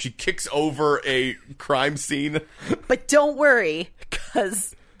camera where she kicks over a crime scene. But don't worry,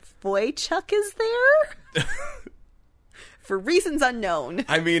 because Volchok is there? For reasons unknown.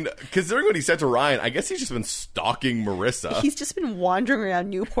 I mean, considering what he said to Ryan, I guess he's just been stalking Marissa. He's just been wandering around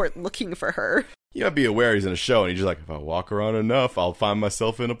Newport looking for her. You gotta be aware he's in a show, and he's just like, if I walk around enough, I'll find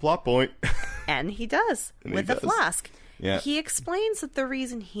myself in a plot point. And he does, with a flask. Yeah. He explains that the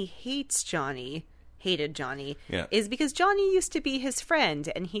reason he hated Johnny, yeah. is because Johnny used to be his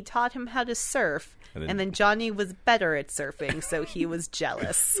friend, and he taught him how to surf, and then Johnny was better at surfing, so he was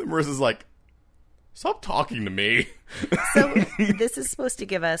jealous. Marissa's like, stop talking to me. So this is supposed to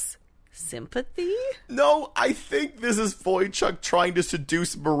give us sympathy? No, I think this is Volchok trying to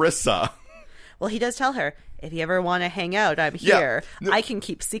seduce Marissa. Well, he does tell her, if you ever want to hang out, I'm here. No, I can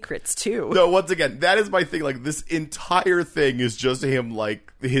keep secrets, too. No, once again, that is my thing. Like, this entire thing is just him,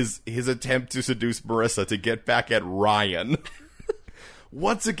 like, his attempt to seduce Marissa to get back at Ryan.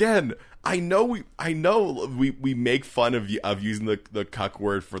 Once again, I know we make fun of using the cuck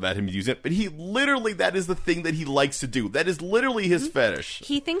word for that, him using it, but he literally, that is the thing that he likes to do. That is literally his fetish.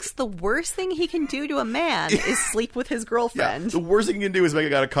 He thinks the worst thing he can do to a man is sleep with his girlfriend. Yeah, the worst thing he can do is make a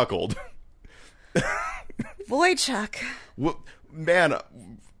guy cuckold. Volchok. Well, man,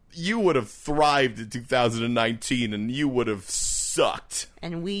 you would have thrived in 2019 and you would have sucked.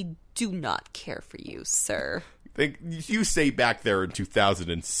 And we do not care for you, sir. You stay back there in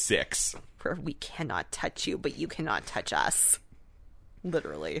 2006. For we cannot touch you, but you cannot touch us.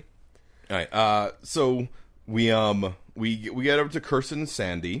 Literally. All right. So we get over to Kirsten and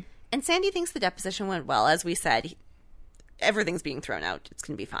Sandy. And Sandy thinks the deposition went well. As we said, everything's being thrown out. It's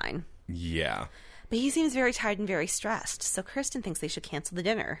going to be fine. Yeah. But he seems very tired and very stressed, so Kirsten thinks they should cancel the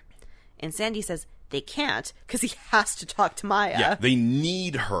dinner. And Sandy says they can't because he has to talk to Maya. Yeah, they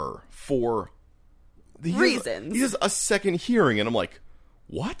need her for... reasons. He has a second hearing, and I'm like,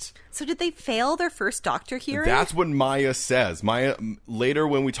 what? So did they fail their first doctor hearing? That's what Maya says. Maya, later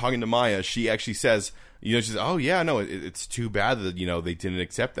when we're talking to Maya, she actually says, she says, oh yeah, no, it's too bad that, they didn't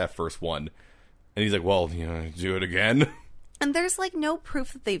accept that first one. And he's like, well, do it again. And there's, no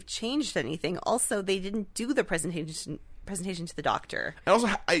proof that they've changed anything. Also, they didn't do the presentation to the doctor. And also,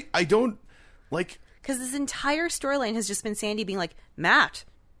 I don't, because this entire storyline has just been Sandy being like, Matt,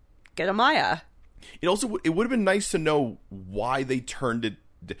 get a Maya. It would have been nice to know why they turned it.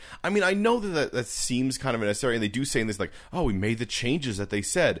 I mean, I know that seems kind of unnecessary, and they do say in this, we made the changes that they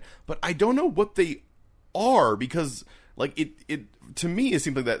said. But I don't know what they are, because, it to me, it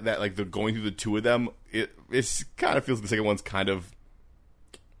seems like that the going through the two of them, it kind of feels like the second one's kind of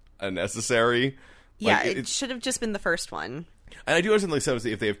unnecessary. Yeah, it should have just been the first one. And I do understand,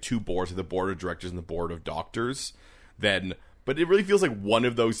 if they have two boards, the board of directors and the board of doctors, then... But it really feels like one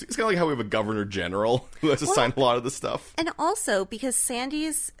of those... It's kind of like how we have a governor general who has to sign a lot of the stuff. And also, because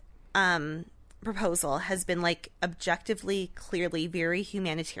Sandy's proposal has been, objectively, clearly very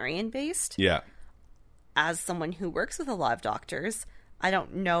humanitarian-based. Yeah. As someone who works with a lot of doctors, I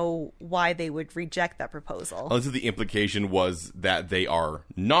don't know why they would reject that proposal. Unless the implication was that they are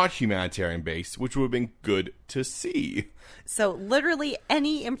not humanitarian-based, which would have been good to see. So, literally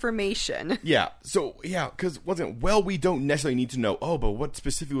any information. Yeah. So, yeah, because, we don't necessarily need to know, but what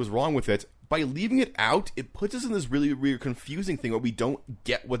specifically was wrong with it? by leaving it out, it puts us in this really weird, confusing thing where we don't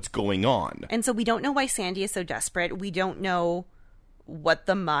get what's going on. And so we don't know why Sandy is so desperate. We don't know what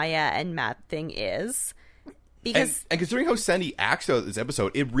the Maya and Matt thing is. Because and considering how Sandy acts out this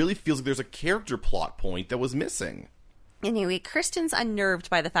episode, it really feels like there's a character plot point that was missing. Anyway, Kirsten's unnerved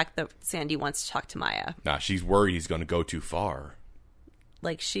by the fact that Sandy wants to talk to Maya. Nah, she's worried he's going to go too far.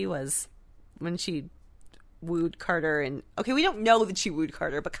 Like she was when she wooed Carter. And okay, we don't know that she wooed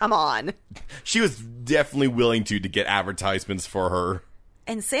Carter, but come on. She was definitely willing to get advertisements for her.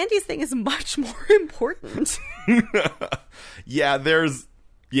 And Sandy's thing is much more important. Yeah, there's...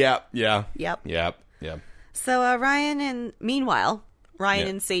 Yep. So meanwhle, Ryan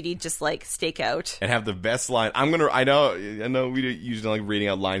and Sadie just like stake out and have the best line. I know we usually don't like reading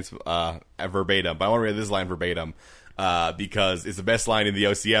out lines verbatim, but I want to read this line verbatim because it's the best line in the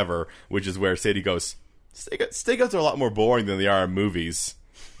OC ever, which is where Sadie goes, "Stakeouts are a lot more boring than they are in movies."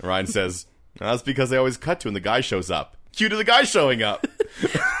 And Ryan says, "That's because they always cut to when the guy shows up." Cue to the guy showing up.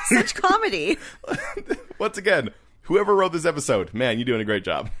 Such comedy. Once again, whoever wrote this episode, man, you're doing a great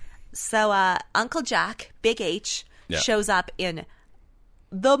job. So Uncle Jack, Big H, shows up in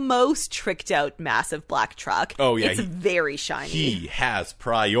the most tricked out massive black truck. Oh, yeah. It's very shiny. He has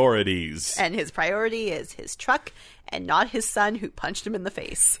priorities. And his priority is his truck and not his son who punched him in the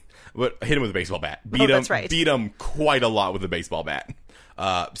face. But hit him with a baseball bat. That's right. Beat him quite a lot with a baseball bat.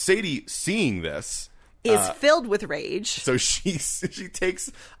 Sadie, seeing this... is filled with rage. So she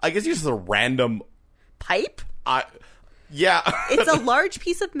takes, I guess, just a random... pipe? Yeah. It's a large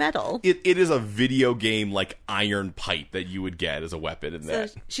piece of metal. It is a video game, like, iron pipe that you would get as a weapon in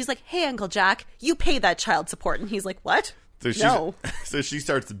that. She's like, "Hey, Uncle Jack, you pay that child support." And he's like, "What?" No. So she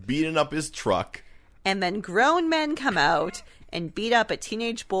starts beating up his truck. And then grown men come out and beat up a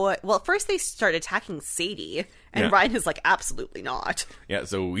teenage boy. Well, first they start attacking Sadie. And Ryan is like, absolutely not. Yeah,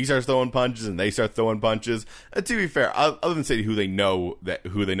 so he starts throwing punches, and they start throwing punches. To be fair, other than Sadie, who they know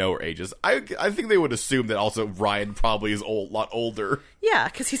are ages, I think they would assume that also Ryan probably is a lot older. Yeah,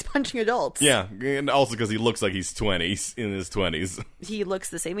 because he's punching adults. Yeah, and also because he looks like he's in his 20s. He looks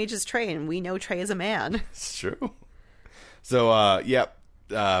the same age as Trey, and we know Trey is a man. It's true. So,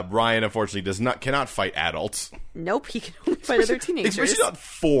 Ryan unfortunately cannot fight adults. Nope, he can only fight other teenagers. Especially not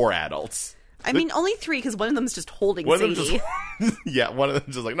 4 adults. I mean, only 3, because one of them's just holding Sadie. One of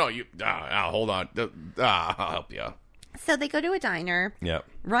them's just like, "No, you, hold on. I'll help you." So they go to a diner. Yep.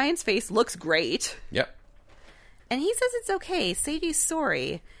 Ryan's face looks great. Yep. And he says it's okay. Sadie's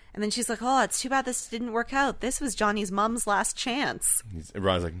sorry. And then she's like, "Oh, it's too bad this didn't work out. This was Johnny's mom's last chance."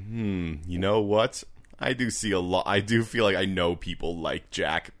 Ryan's like, you know what? I do see a lot. I do feel like I know people like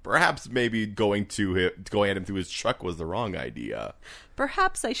Jack. Perhaps maybe going at him through his truck was the wrong idea.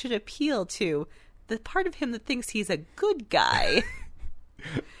 Perhaps I should appeal to the part of him that thinks he's a good guy.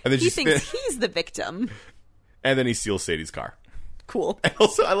 And then he thinks he's the victim. And then he steals Sadie's car. Cool. And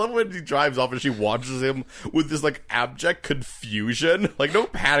also, I love when he drives off and she watches him with this like abject confusion. Like no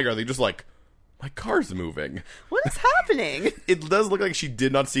panic, are they just like, "My car's moving. What is happening?" It does look like she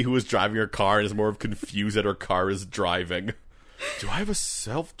did not see who was driving her car and is more of confused that her car is driving. Do I have a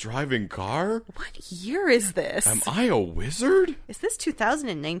self-driving car? What year is this? Am I a wizard? Is this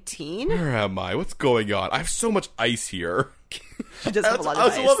 2019? Where am I? What's going on? I have so much ice here. She does have a lot of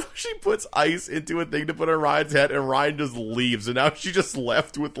ice. I also love how she puts ice into a thing to put on Ryan's head, and Ryan just leaves, and now she just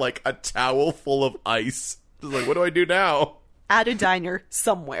left with like a towel full of ice. Just like, what do I do now? At a diner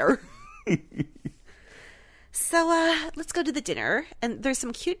somewhere. So, let's go to the dinner. And there's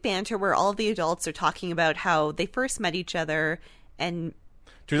some cute banter where all of the adults are talking about how they first met each other and...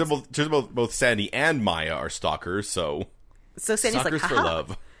 Turns out both Sandy and Maya are stalkers, so... So Sandy's stalkers like, for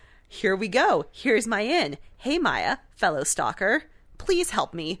love. Here we go. Here's my in. Hey, Maya, fellow stalker. Please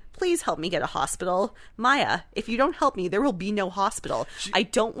help me. Please help me get a hospital. Maya, if you don't help me, there will be no hospital. I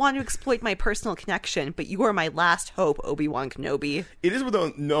don't want to exploit my personal connection, but you are my last hope, Obi-Wan Kenobi. It is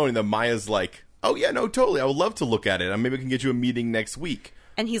worth knowing that Maya's like... "Oh, yeah, no, totally. I would love to look at it. Maybe I can get you a meeting next week."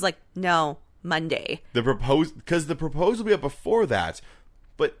 And he's like, "No, Monday." Because the proposal will be up before that.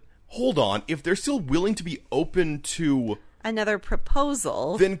 But hold on. If they're still willing to be open to... another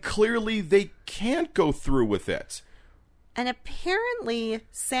proposal... then clearly they can't go through with it. And apparently,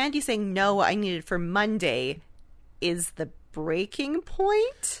 Sandy saying, "No, I need it for Monday," is the breaking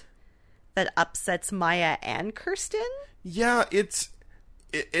point that upsets Maya and Kirsten? Yeah, it's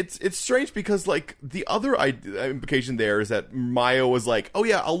strange because, like, the other implication there is that Maya was like, "Oh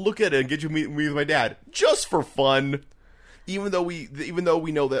yeah, I'll look at it and get you to meet with my dad just for fun," even though we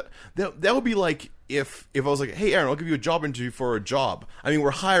know that would be like if I was like, hey, Aaron, I'll give you a job interview for a job. I mean,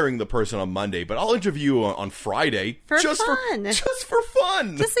 we're hiring the person on Monday, but I'll interview you on Friday. For just fun. Just for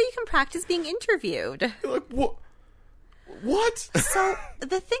fun. Just so you can practice being interviewed. You're like, what? So,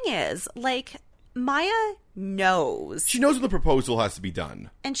 the thing is, like, Maya knows. She knows when the proposal has to be done.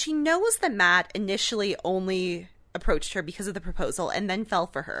 And she knows that Matt initially only approached her because of the proposal and then fell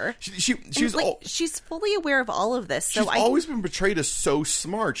for her. She's fully aware of all of this. So she's always been portrayed as so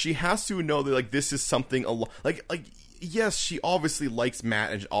smart. She has to know that, like, this is something like yes, she obviously likes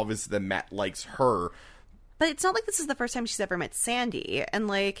Matt, and obviously that Matt likes her. But it's not like this is the first time she's ever met Sandy. And,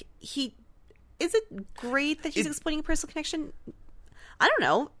 like, is it great that he's explaining a personal connection? I don't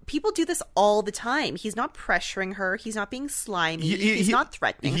know. People do this all the time. He's not pressuring her. He's not being slimy. He's not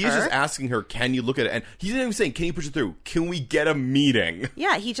threatening her. He's just asking her, can you look at it? And he's not even saying, can you push it through? Can we get a meeting?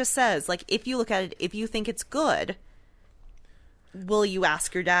 Yeah, he just says, like, if you look at it, if you think it's good, will you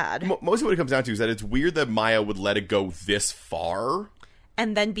ask your dad? Most of what it comes down to is that it's weird that Maya would let it go this far.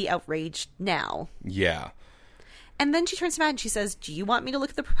 And then be outraged now. Yeah. And then she turns to Matt and she says, do you want me to look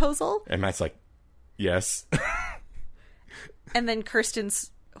at the proposal? And Matt's like, yes. And then Kirsten's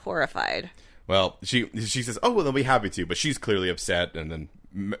horrified. Well, she says, oh, well, they'll be happy to. But she's clearly upset. And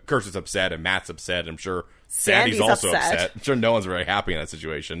then Kirsten's upset and Matt's upset. I'm sure Sandy's also upset. I'm sure no one's very happy in that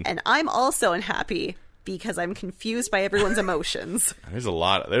situation. And I'm also unhappy because I'm confused by everyone's emotions. There's a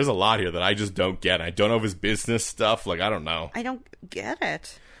lot here that I just don't get. I don't know if it's business stuff. Like, I don't know. I don't get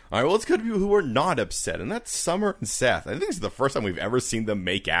it. All right, well, let's go to people who are not upset. And that's Summer and Seth. I think this is the first time we've ever seen them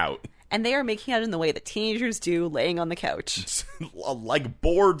make out. And they are making out in the way that teenagers do, laying on the couch. Like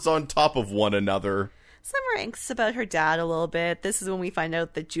boards on top of one another. Summer angsts about her dad a little bit. This is when we find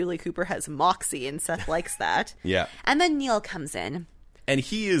out that Julie Cooper has moxie, and Seth likes that. Yeah. And then Neil comes in. And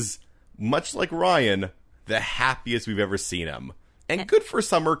he is, much like Ryan, the happiest we've ever seen him. And good for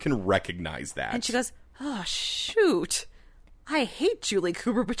Summer can recognize that. And she goes, oh, shoot. I hate Julie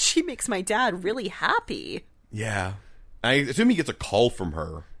Cooper, but she makes my dad really happy. Yeah. I assume he gets a call from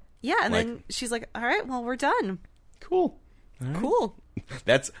her. Yeah, and then she's like, all right, well, we're done. Cool. Right. Cool.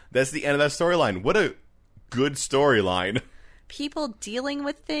 That's the end of that storyline. What a good storyline. People dealing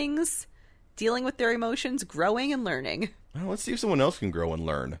with things, dealing with their emotions, growing and learning. Well, let's see if someone else can grow and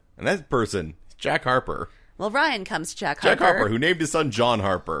learn. And that person is Jack Harper. Well, Ryan comes to Jack Harper. Jack Harper, who named his son John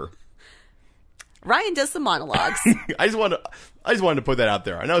Harper. Ryan does some monologues. I just wanted to put that out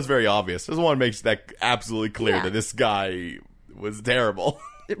there. I know it's very obvious. I just want to make that absolutely clear that this guy was terrible.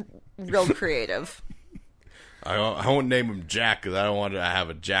 Real creative. I won't name him Jack because I don't want to have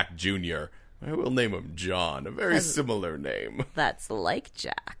a Jack Jr. I will name him John, a very similar name. That's like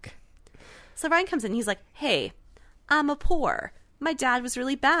Jack. So Ryan comes in, he's like, hey, I'm a poor. My dad was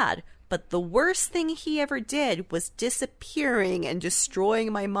really bad, but the worst thing he ever did was disappearing and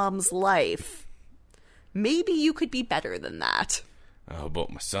destroying my mom's life. Maybe you could be better than that. Oh,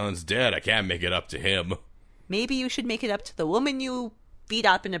 but my son's dead. I can't make it up to him. Maybe you should make it up to the woman you beat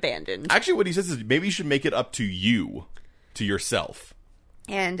up and abandoned. Actually, what he says is maybe you should make it up to you, to yourself.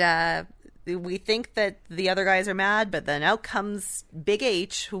 And we think that the other guys are mad, but then out comes Big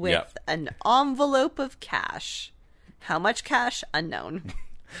H with an envelope of cash. How much cash? Unknown.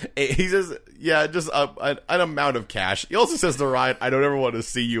 He says, yeah, just an amount of cash. He also says to Ryan, I don't ever want to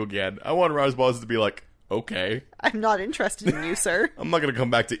see you again. I want Ryan's boss to be like, okay. I'm not interested in you, sir. I'm not going to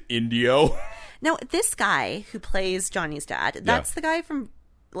come back to Indio. Now, this guy who plays Johnny's dad, that's the guy from,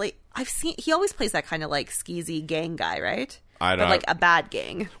 like, he always plays that kind of, like, skeezy gang guy, right? I don't know. Like, a bad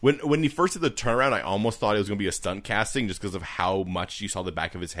gang. When he first did the turnaround, I almost thought it was going to be a stunt casting just because of how much you saw the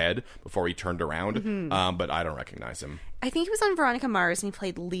back of his head before he turned around. Mm-hmm. But I don't recognize him. I think he was on Veronica Mars and he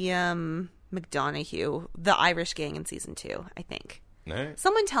played Liam McDonough, the Irish gang in season 2, I think. Right.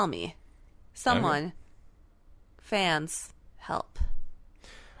 Someone tell me. Someone. Fans, help.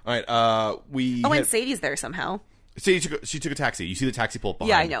 All right, and Sadie's there somehow. Sadie she took a taxi. You see the taxi pull up behind.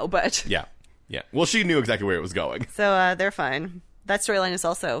 Yeah, I know, but... Yeah. Well, she knew exactly where it was going. So, they're fine. That storyline is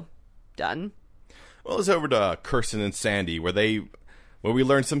also done. Well, it's over to Kirsten and Sandy, where we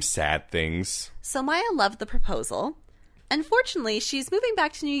learn some sad things. So, Maya loved the proposal. Unfortunately, she's moving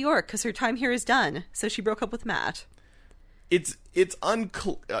back to New York because her time here is done. So, she broke up with Matt. It's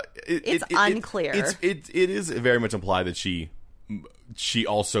unclear. It's unclear. It is very much implied that she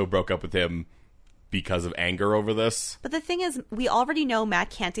also broke up with him because of anger over this. But the thing is, we already know Matt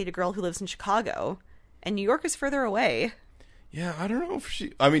can't date a girl who lives in Chicago, and New York is further away. Yeah, I don't know if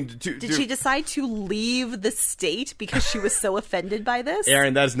she... I mean... Did she decide to leave the state because she was so offended by this?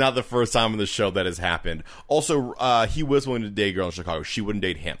 Aaron, that is not the first time on the show that has happened. Also, he was willing to date a girl in Chicago. She wouldn't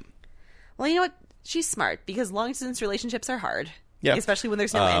date him. Well, you know what? She's smart, because long-distance relationships are hard. Yeah. Especially when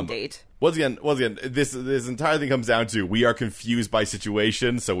there's no end date. Once again, this entire thing comes down to we are confused by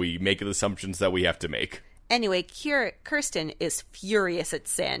situations, so we make the assumptions that we have to make. Anyway, Kirsten is furious at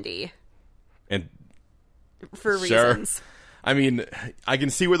Sandy. And for sure. reasons. I mean, I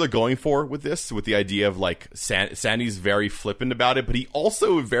can see where they're going for with this, with the idea of, like, Sandy's very flippant about it, but he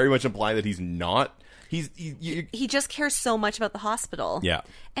also very much implying that he's not. He just cares so much about the hospital. Yeah.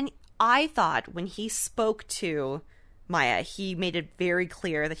 And I thought when he spoke to Maya, he made it very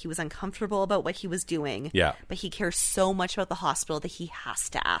clear that he was uncomfortable about what he was doing. Yeah. But he cares so much about the hospital that he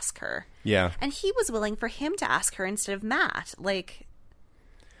has to ask her. Yeah. And he was willing for him to ask her instead of Matt. Like...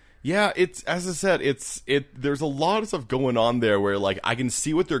 Yeah, it's, as I said, there's a lot of stuff going on there where, like, I can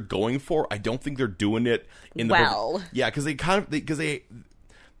see what they're going for. I don't think they're doing it in the... Yeah, because because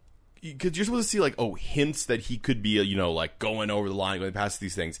you're supposed to see, like, hints that he could be, like, going over the line, going past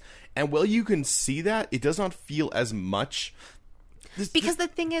these things. And while you can see that, it does not feel as much... Because the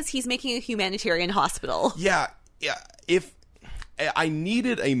thing is, he's making a humanitarian hospital. Yeah. If I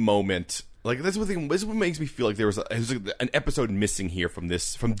needed a moment... Like, this is what makes me feel like there's an episode missing here from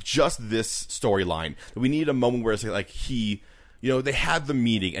just this storyline. We need a moment where it's like he, they had the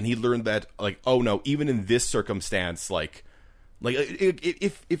meeting and he learned that, like, oh no, even in this circumstance, like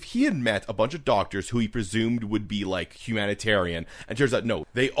if he had met a bunch of doctors who he presumed would be, like, humanitarian, and turns out no,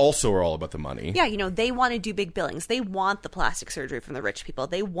 they also are all about the money. Yeah, they want to do big billings. They want the plastic surgery from the rich people.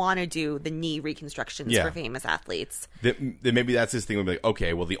 They want to do the knee reconstructions for famous athletes. Then maybe that's his thing. We'll be like,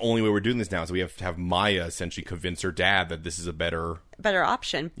 okay, well, the only way we're doing this now is we have to have Maya essentially convince her dad that this is a better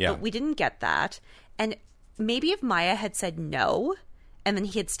option. Yeah. But we didn't get that. And maybe if Maya had said no, and then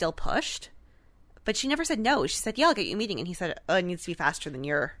he had still pushed... But she never said no. She said, yeah, I'll get you a meeting. And he said, it needs to be faster than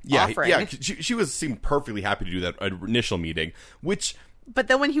you're offering. Yeah, she seemed perfectly happy to do that initial meeting, which... But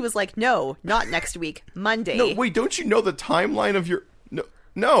then when he was like, no, not next week, Monday. No, wait, don't you know the timeline of your...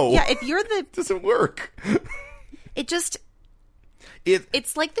 No. Yeah, if you're the... It doesn't work. It just...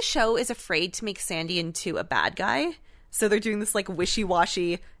 It's like the show is afraid to make Sandy into a bad guy. So they're doing this, like,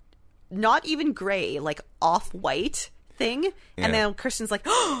 wishy-washy, not even gray, like, off-white thing. Yeah. And then Kirsten's like,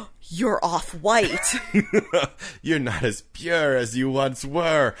 oh, you're off-white. You're not as pure as you once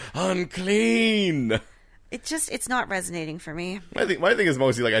were. Unclean. It's not resonating for me. My thing is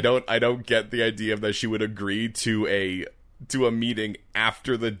mostly, like, I don't get the idea that she would agree to a meeting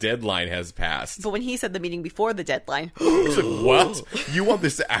after the deadline has passed. But when he said the meeting before the deadline... He's like, what? You want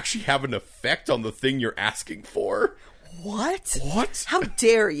this to actually have an effect on the thing you're asking for? What? What? How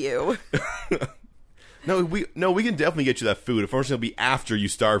dare you? No, we can definitely get you that food. Unfortunately, it'll be after you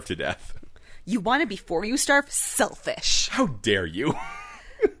starve to death. You want it before you starve? Selfish. How dare you?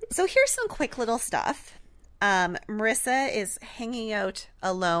 So here's some quick little stuff. Marissa is hanging out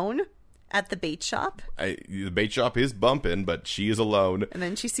alone at the bait shop. The bait shop is bumping, but she is alone. And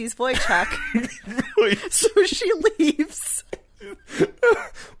then she sees Volchok. So she leaves.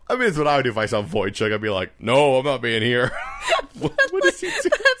 I mean, it's what I would do if I saw Volchok. I'd be like, no, I'm not being here. what is he doing?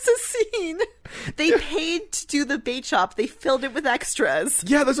 That's a scene. They paid to do the bait shop. They filled it with extras.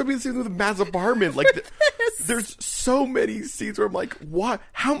 Yeah, that's what I'm saying with Matt's apartment. Like, there's so many scenes where I'm like, what?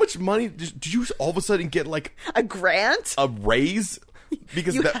 How much money did you all of a sudden get, like... A grant? A raise?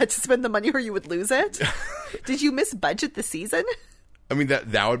 Because you had to spend the money or you would lose it? Did you misbudget the season? I mean,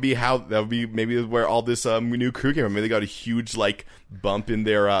 that would be maybe where all this new crew came from. Maybe they got a huge, like, bump in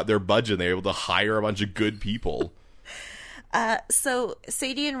their budget. And they were able to hire a bunch of good people. So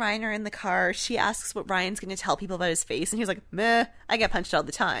Sadie and Ryan are in the car. She asks what Ryan's going to tell people about his face. And he's like, meh, I get punched all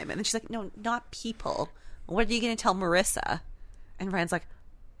the time. And then she's like, no, not people. What are you going to tell Marissa? And Ryan's like,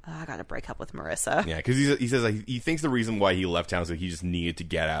 oh, I got to break up with Marissa. Yeah, because he says like, he thinks the reason why he left town is that he just needed to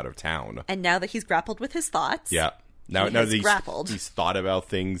get out of town. And now that he's grappled with his thoughts. Yeah. Now that he's thought about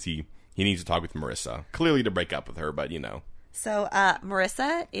things, he needs to talk with Marissa. Clearly to break up with her, but So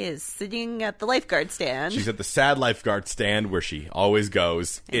Marissa is sitting at the lifeguard stand. She's at the sad lifeguard stand where she always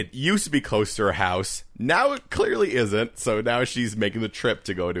goes. It used to be close to her house. Now it clearly isn't. So now she's making the trip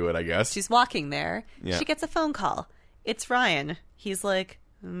to go to it, I guess. She's walking there. Yeah. She gets a phone call. It's Ryan. He's like,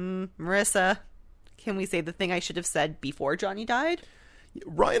 Marissa, can we say the thing I should have said before Johnny died?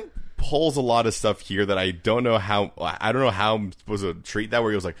 Ryan pulls a lot of stuff here that I don't know how I'm supposed to treat that,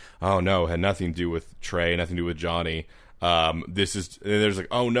 where he was like, oh no, it had nothing to do with Trey, nothing to do with Johnny. There's like,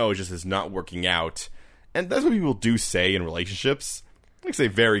 oh no, it's not working out. And that's what people do say in relationships. Like, say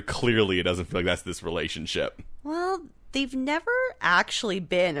very clearly it doesn't feel like that's this relationship. Well, they've never actually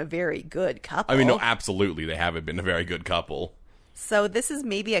been a very good couple. I mean, no, absolutely they haven't been a very good couple. So this is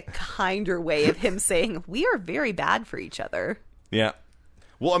maybe a kinder way of him saying, we are very bad for each other. Yeah.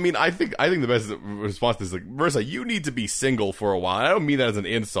 Well, I mean, I think the best response is like, Marissa, you need to be single for a while. I don't mean that as an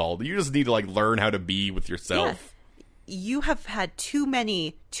insult. You just need to like learn how to be with yourself. Yeah. You have had too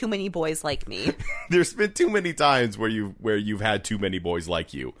many boys like me. There's been too many times where you've had too many boys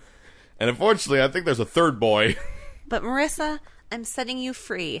like you, and unfortunately, I think there's a third boy. But Marissa, I'm setting you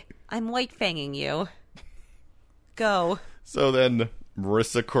free. I'm white fanging you. Go. So then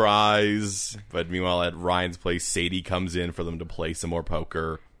Marissa cries, but meanwhile at Ryan's place, Sadie comes in for them to play some more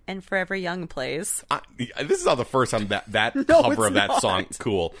poker. And Forever Young plays. This is not the first time that No, cover of that not. song.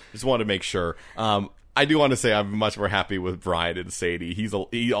 Cool. Just wanted to make sure. I do want to say I'm much more happy with Ryan and Sadie.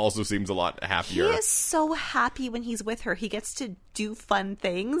 He also seems a lot happier. He is so happy when he's with her. He gets to do fun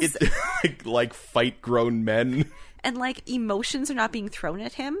things. like fight grown men. And, like, emotions are not being thrown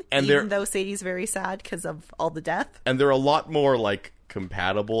at him, and even though Sadie's very sad because of all the death. And they're a lot more, like,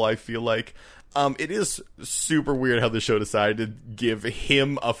 compatible, I feel like. It is super weird how the show decided to give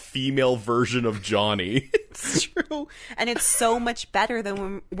him a female version of Johnny. It's true. And it's so much better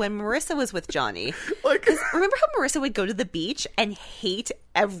than when Marissa was with Johnny. Like, remember how Marissa would go to the beach and hate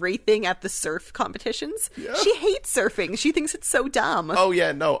everything at the surf competitions? Yeah. She hates surfing. She thinks it's so dumb. Oh,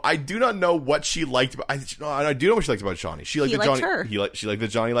 yeah, no. I do not know what she liked about... I do know what she liked about Johnny. She liked her. She liked that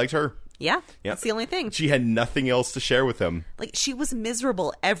Johnny liked her. Yeah, that's the only thing. She had nothing else to share with him. Like, she was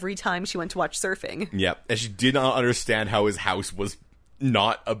miserable every time she went to watch surfing. Yeah, and she did not understand how his house was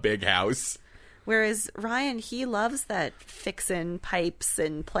not a big house. Whereas Ryan, he loves that fixing pipes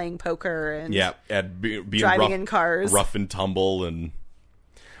and playing poker and being driving in cars. Rough and tumble. And,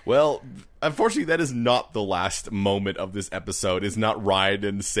 well, unfortunately, that is not the last moment of this episode. It's not Ryan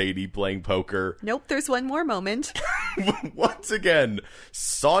and Sadie playing poker. Nope, there's one more moment. Once again,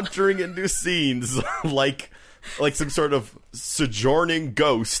 sauntering into scenes like some sort of sojourning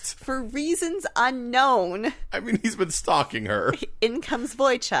ghost. For reasons unknown. I mean, he's been stalking her. In comes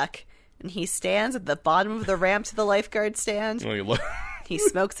Volchok, and he stands at the bottom of the ramp to the lifeguard stand. He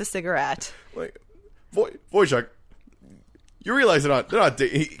smokes a cigarette. Like, Volchok, you realize they're not I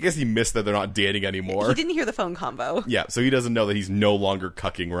guess he missed that they're not dating anymore. He didn't hear the phone combo. Yeah, so he doesn't know that he's no longer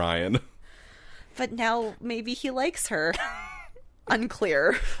cucking Ryan. But now maybe he likes her.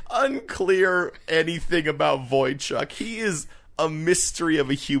 Unclear anything about Volchok. He is a mystery of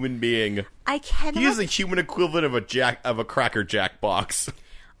a human being. He is a human equivalent of a Cracker Jack box.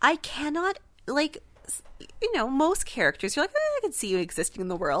 I cannot, like, you know, most characters, you're like, I can see you existing in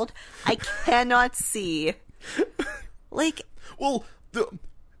the world. I cannot see, like... Well,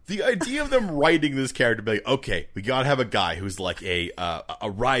 the idea of them writing this character, be like, okay, we gotta have a guy who's like a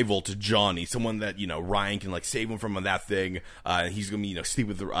rival to Johnny, someone that, you know, Ryan can like save him from that thing. He's gonna, you know, sleep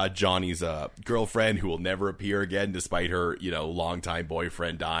with Johnny's girlfriend, who will never appear again, despite her, you know, longtime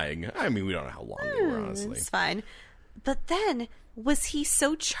boyfriend dying. I mean, we don't know how long they were, honestly. It's fine. But then, was he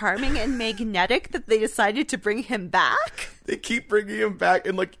so charming and magnetic that they decided to bring him back? They keep bringing him back,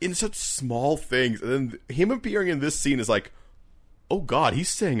 and like in such small things, and then him appearing in this scene is like, oh God, he's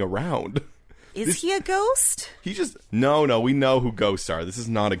staying around. Is he a ghost? He just... No, we know who ghosts are. This is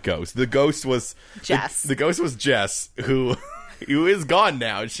not a ghost. The ghost was... Jess. The ghost was Jess, who is gone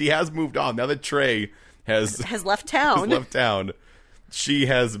now. She has moved on. Now that Trey has left town. She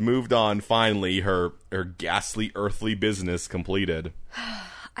has moved on, finally. Her ghastly, earthly business completed.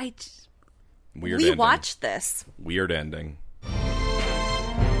 Weird ending. We watched this. Weird ending.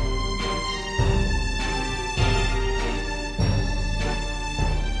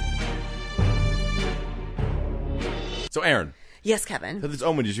 So, Aaron. Yes, Kevin. This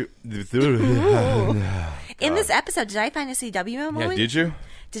omen, did you... In this episode, did I find a CW moment? Yeah, did you?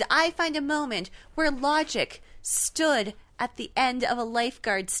 Did I find a moment where Logic stood at the end of a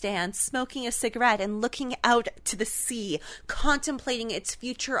lifeguard stand, smoking a cigarette and looking out to the sea, contemplating its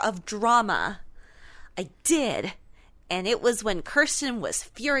future of drama? I did. And it was when Kirsten was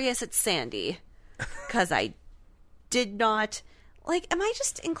furious at Sandy. Because I did not... Like, am I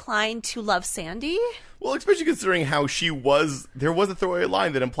just inclined to love Sandy? Well, especially considering how she was... There was a throwaway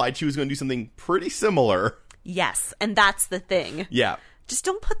line that implied she was going to do something pretty similar. Yes, and that's the thing. Yeah. Just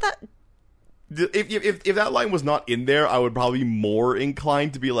don't put that... If that line was not in there, I would probably be more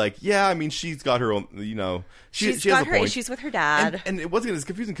inclined to be like, yeah, I mean, she's got her own, you know... She's got her issues with her dad. And it wasn't as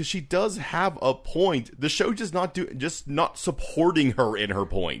confusing because she does have a point. The show just not supporting her in her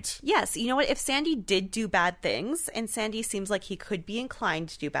point. Yes, you know what? If Sandy did do bad things, and Sandy seems like he could be inclined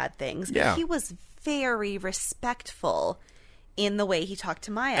to do bad things, yeah. He was very respectful in the way he talked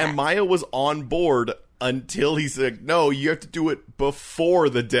to Maya. And Maya was on board until he said, no, you have to do it before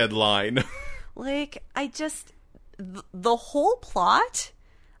the deadline. Like, the whole plot...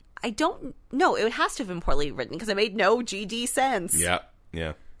 I don't know. It has to have been poorly written because it made no GD sense. Yeah.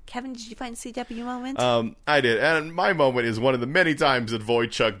 Yeah. Kevin, did you find a CW moment? I did. And my moment is one of the many times that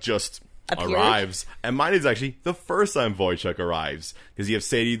Volchok just Appeared? arrives. And mine is actually the first time Volchok arrives. Because you have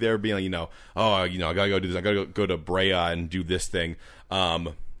Sadie there being like, I gotta go do this. I gotta go to Brea and do this thing.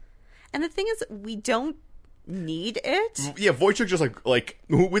 And the thing is, we don't need it. Yeah, Volchok just like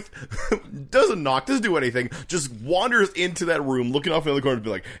with doesn't knock, doesn't do anything, just wanders into that room, looking off in the other corner, and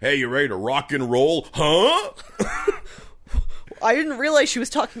be like, "Hey, you ready to rock and roll, huh?" I didn't realize she was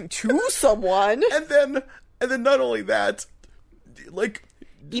talking to someone. and then not only that, like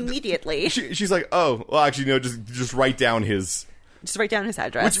immediately, she's like, "Oh, well, actually, no, just write down his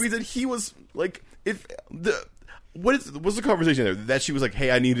address," which means that he was like, if the. What's the conversation there? That she was like,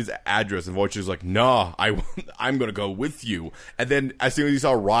 "Hey, I need his address," and Volchok was like, "Nah, I'm gonna go with you." And then as soon as he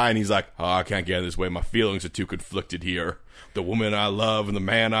saw Ryan, he's like, "Oh, I can't get this way. My feelings are too conflicted here. The woman I love and the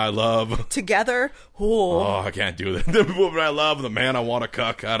man I love together. Oh, I can't do that. The woman I love and the man I want to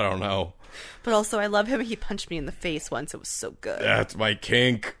cuck. I don't know. But also, I love him. He punched me in the face once. It was so good. That's my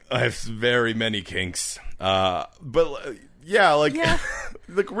kink. I have very many kinks. Yeah.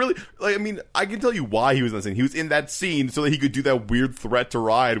 Like really, like, I mean, I can tell you why he was in that scene. He was in that scene so that he could do that weird threat to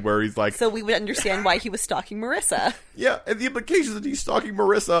Ryan where he's like... So we would understand why he was stalking Marissa. Yeah, and the implications that he's stalking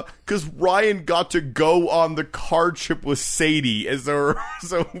Marissa because Ryan got to go on the car trip with Sadie. So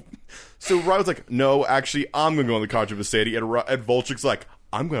Ryan's like, no, actually, I'm going to go on the car trip with Sadie. And Volchok's like,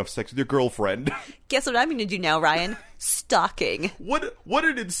 I'm going to have sex with your girlfriend. Guess what I'm going to do now, Ryan? Stalking. What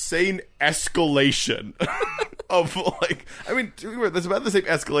an insane escalation of, like, I mean, that's about the same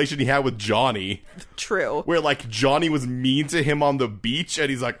escalation he had with Johnny. True. Where, like, Johnny was mean to him on the beach, and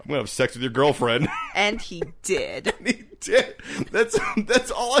he's like, I'm going to have sex with your girlfriend. And he did. And he did. That's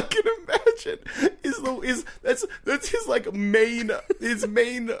all I can imagine. That's his, like, main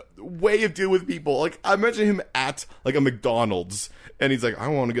way of dealing with people. Like, I imagine him at, like, a McDonald's, and he's like, I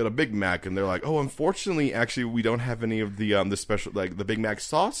want to get a Big Mac, and they're like, oh, unfortunately, actually, we don't have any of the special, like, the Big Mac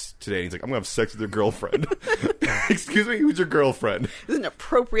sauce today. And he's like, I'm gonna have sex with your girlfriend. Excuse me, who's your girlfriend? This is an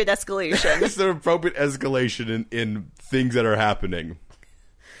appropriate escalation. This is an appropriate escalation in things that are happening.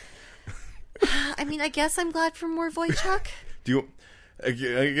 I mean, I guess I'm glad for more Volchok. Do you?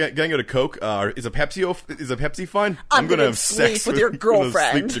 Can I go to Coke? Is a Pepsi fine? I'm gonna have sex with your girlfriend. I'm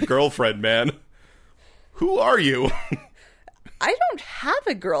gonna sleep with your girlfriend, man. Who are you? I don't have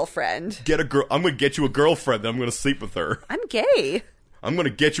a girlfriend. I'm gonna get you a girlfriend, then I'm gonna sleep with her. I'm gay. I'm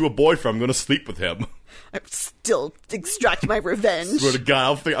gonna get you a boyfriend, I'm gonna sleep with him. I'm still extract my revenge. Swear to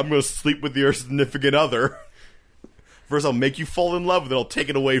God, I'm gonna sleep with your significant other. First I'll make you fall in love, then I'll take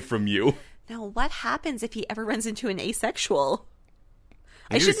it away from you. Now, what happens if he ever runs into an asexual?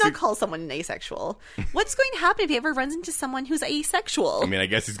 I should not call someone an asexual. What's going to happen if he ever runs into someone who's asexual? I mean, I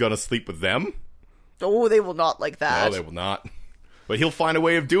guess he's gonna sleep with them. Oh, they will not like that. No, they will not. But he'll find a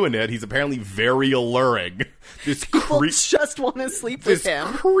way of doing it. He's apparently very alluring. This people just want to sleep with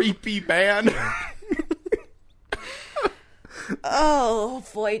him. This creepy man. Oh,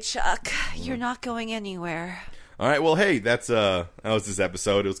 Volchok, you're not going anywhere. All right, well, hey, that was this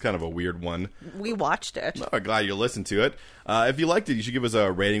episode. It was kind of a weird one. We watched it. I'm glad you listened to it. If you liked it, you should give us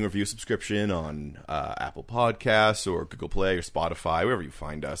a rating, review, subscription on Apple Podcasts or Google Play or Spotify, wherever you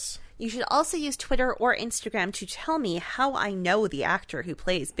find us. You should also use Twitter or Instagram to tell me how I know the actor who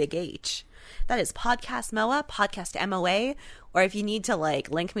plays Big H. That is Podcast MOA, Podcast MOA, or if you need to, like,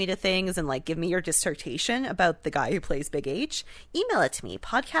 link me to things and, like, give me your dissertation about the guy who plays Big H, email it to me,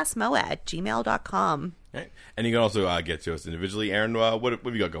 podcastmoa@gmail.com. Right. And you can also get to us individually. Aaron, what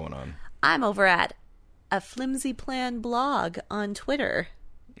have you got going on? I'm over at A Flimsy Plan blog on Twitter.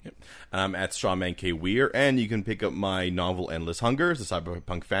 Yep. I'm at Strawman K. Weir, and you can pick up my novel Endless Hunger, it's a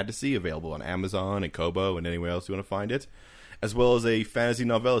cyberpunk fantasy available on Amazon and Kobo and anywhere else you want to find it, as well as a fantasy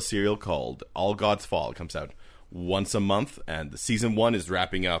novella serial called All Gods Fall. It comes out once a month, and the season 1 is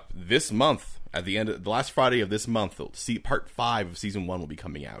wrapping up this month. At the end of the last Friday of this month, part 5 of season 1 will be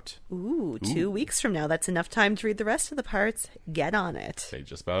coming out. Ooh, 2 weeks from now. That's enough time to read the rest of the parts. Get on it. Say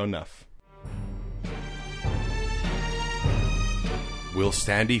just about enough. Will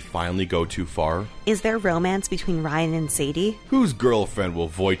Sandy finally go too far? Is there romance between Ryan and Sadie? Whose girlfriend will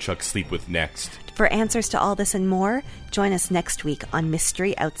Volchok sleep with next? For answers to all this and more, join us next week on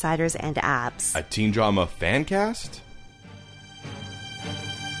Mystery, Outsiders, and Abs. A teen drama fan cast?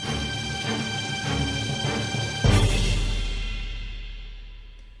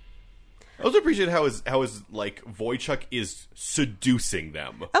 I also appreciate how his like Volchok is seducing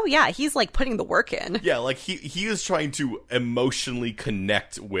them. Oh yeah, he's like putting the work in. Yeah, like he is trying to emotionally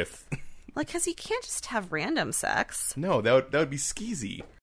connect with. Like, because you can't just have random sex. No, that would be skeezy.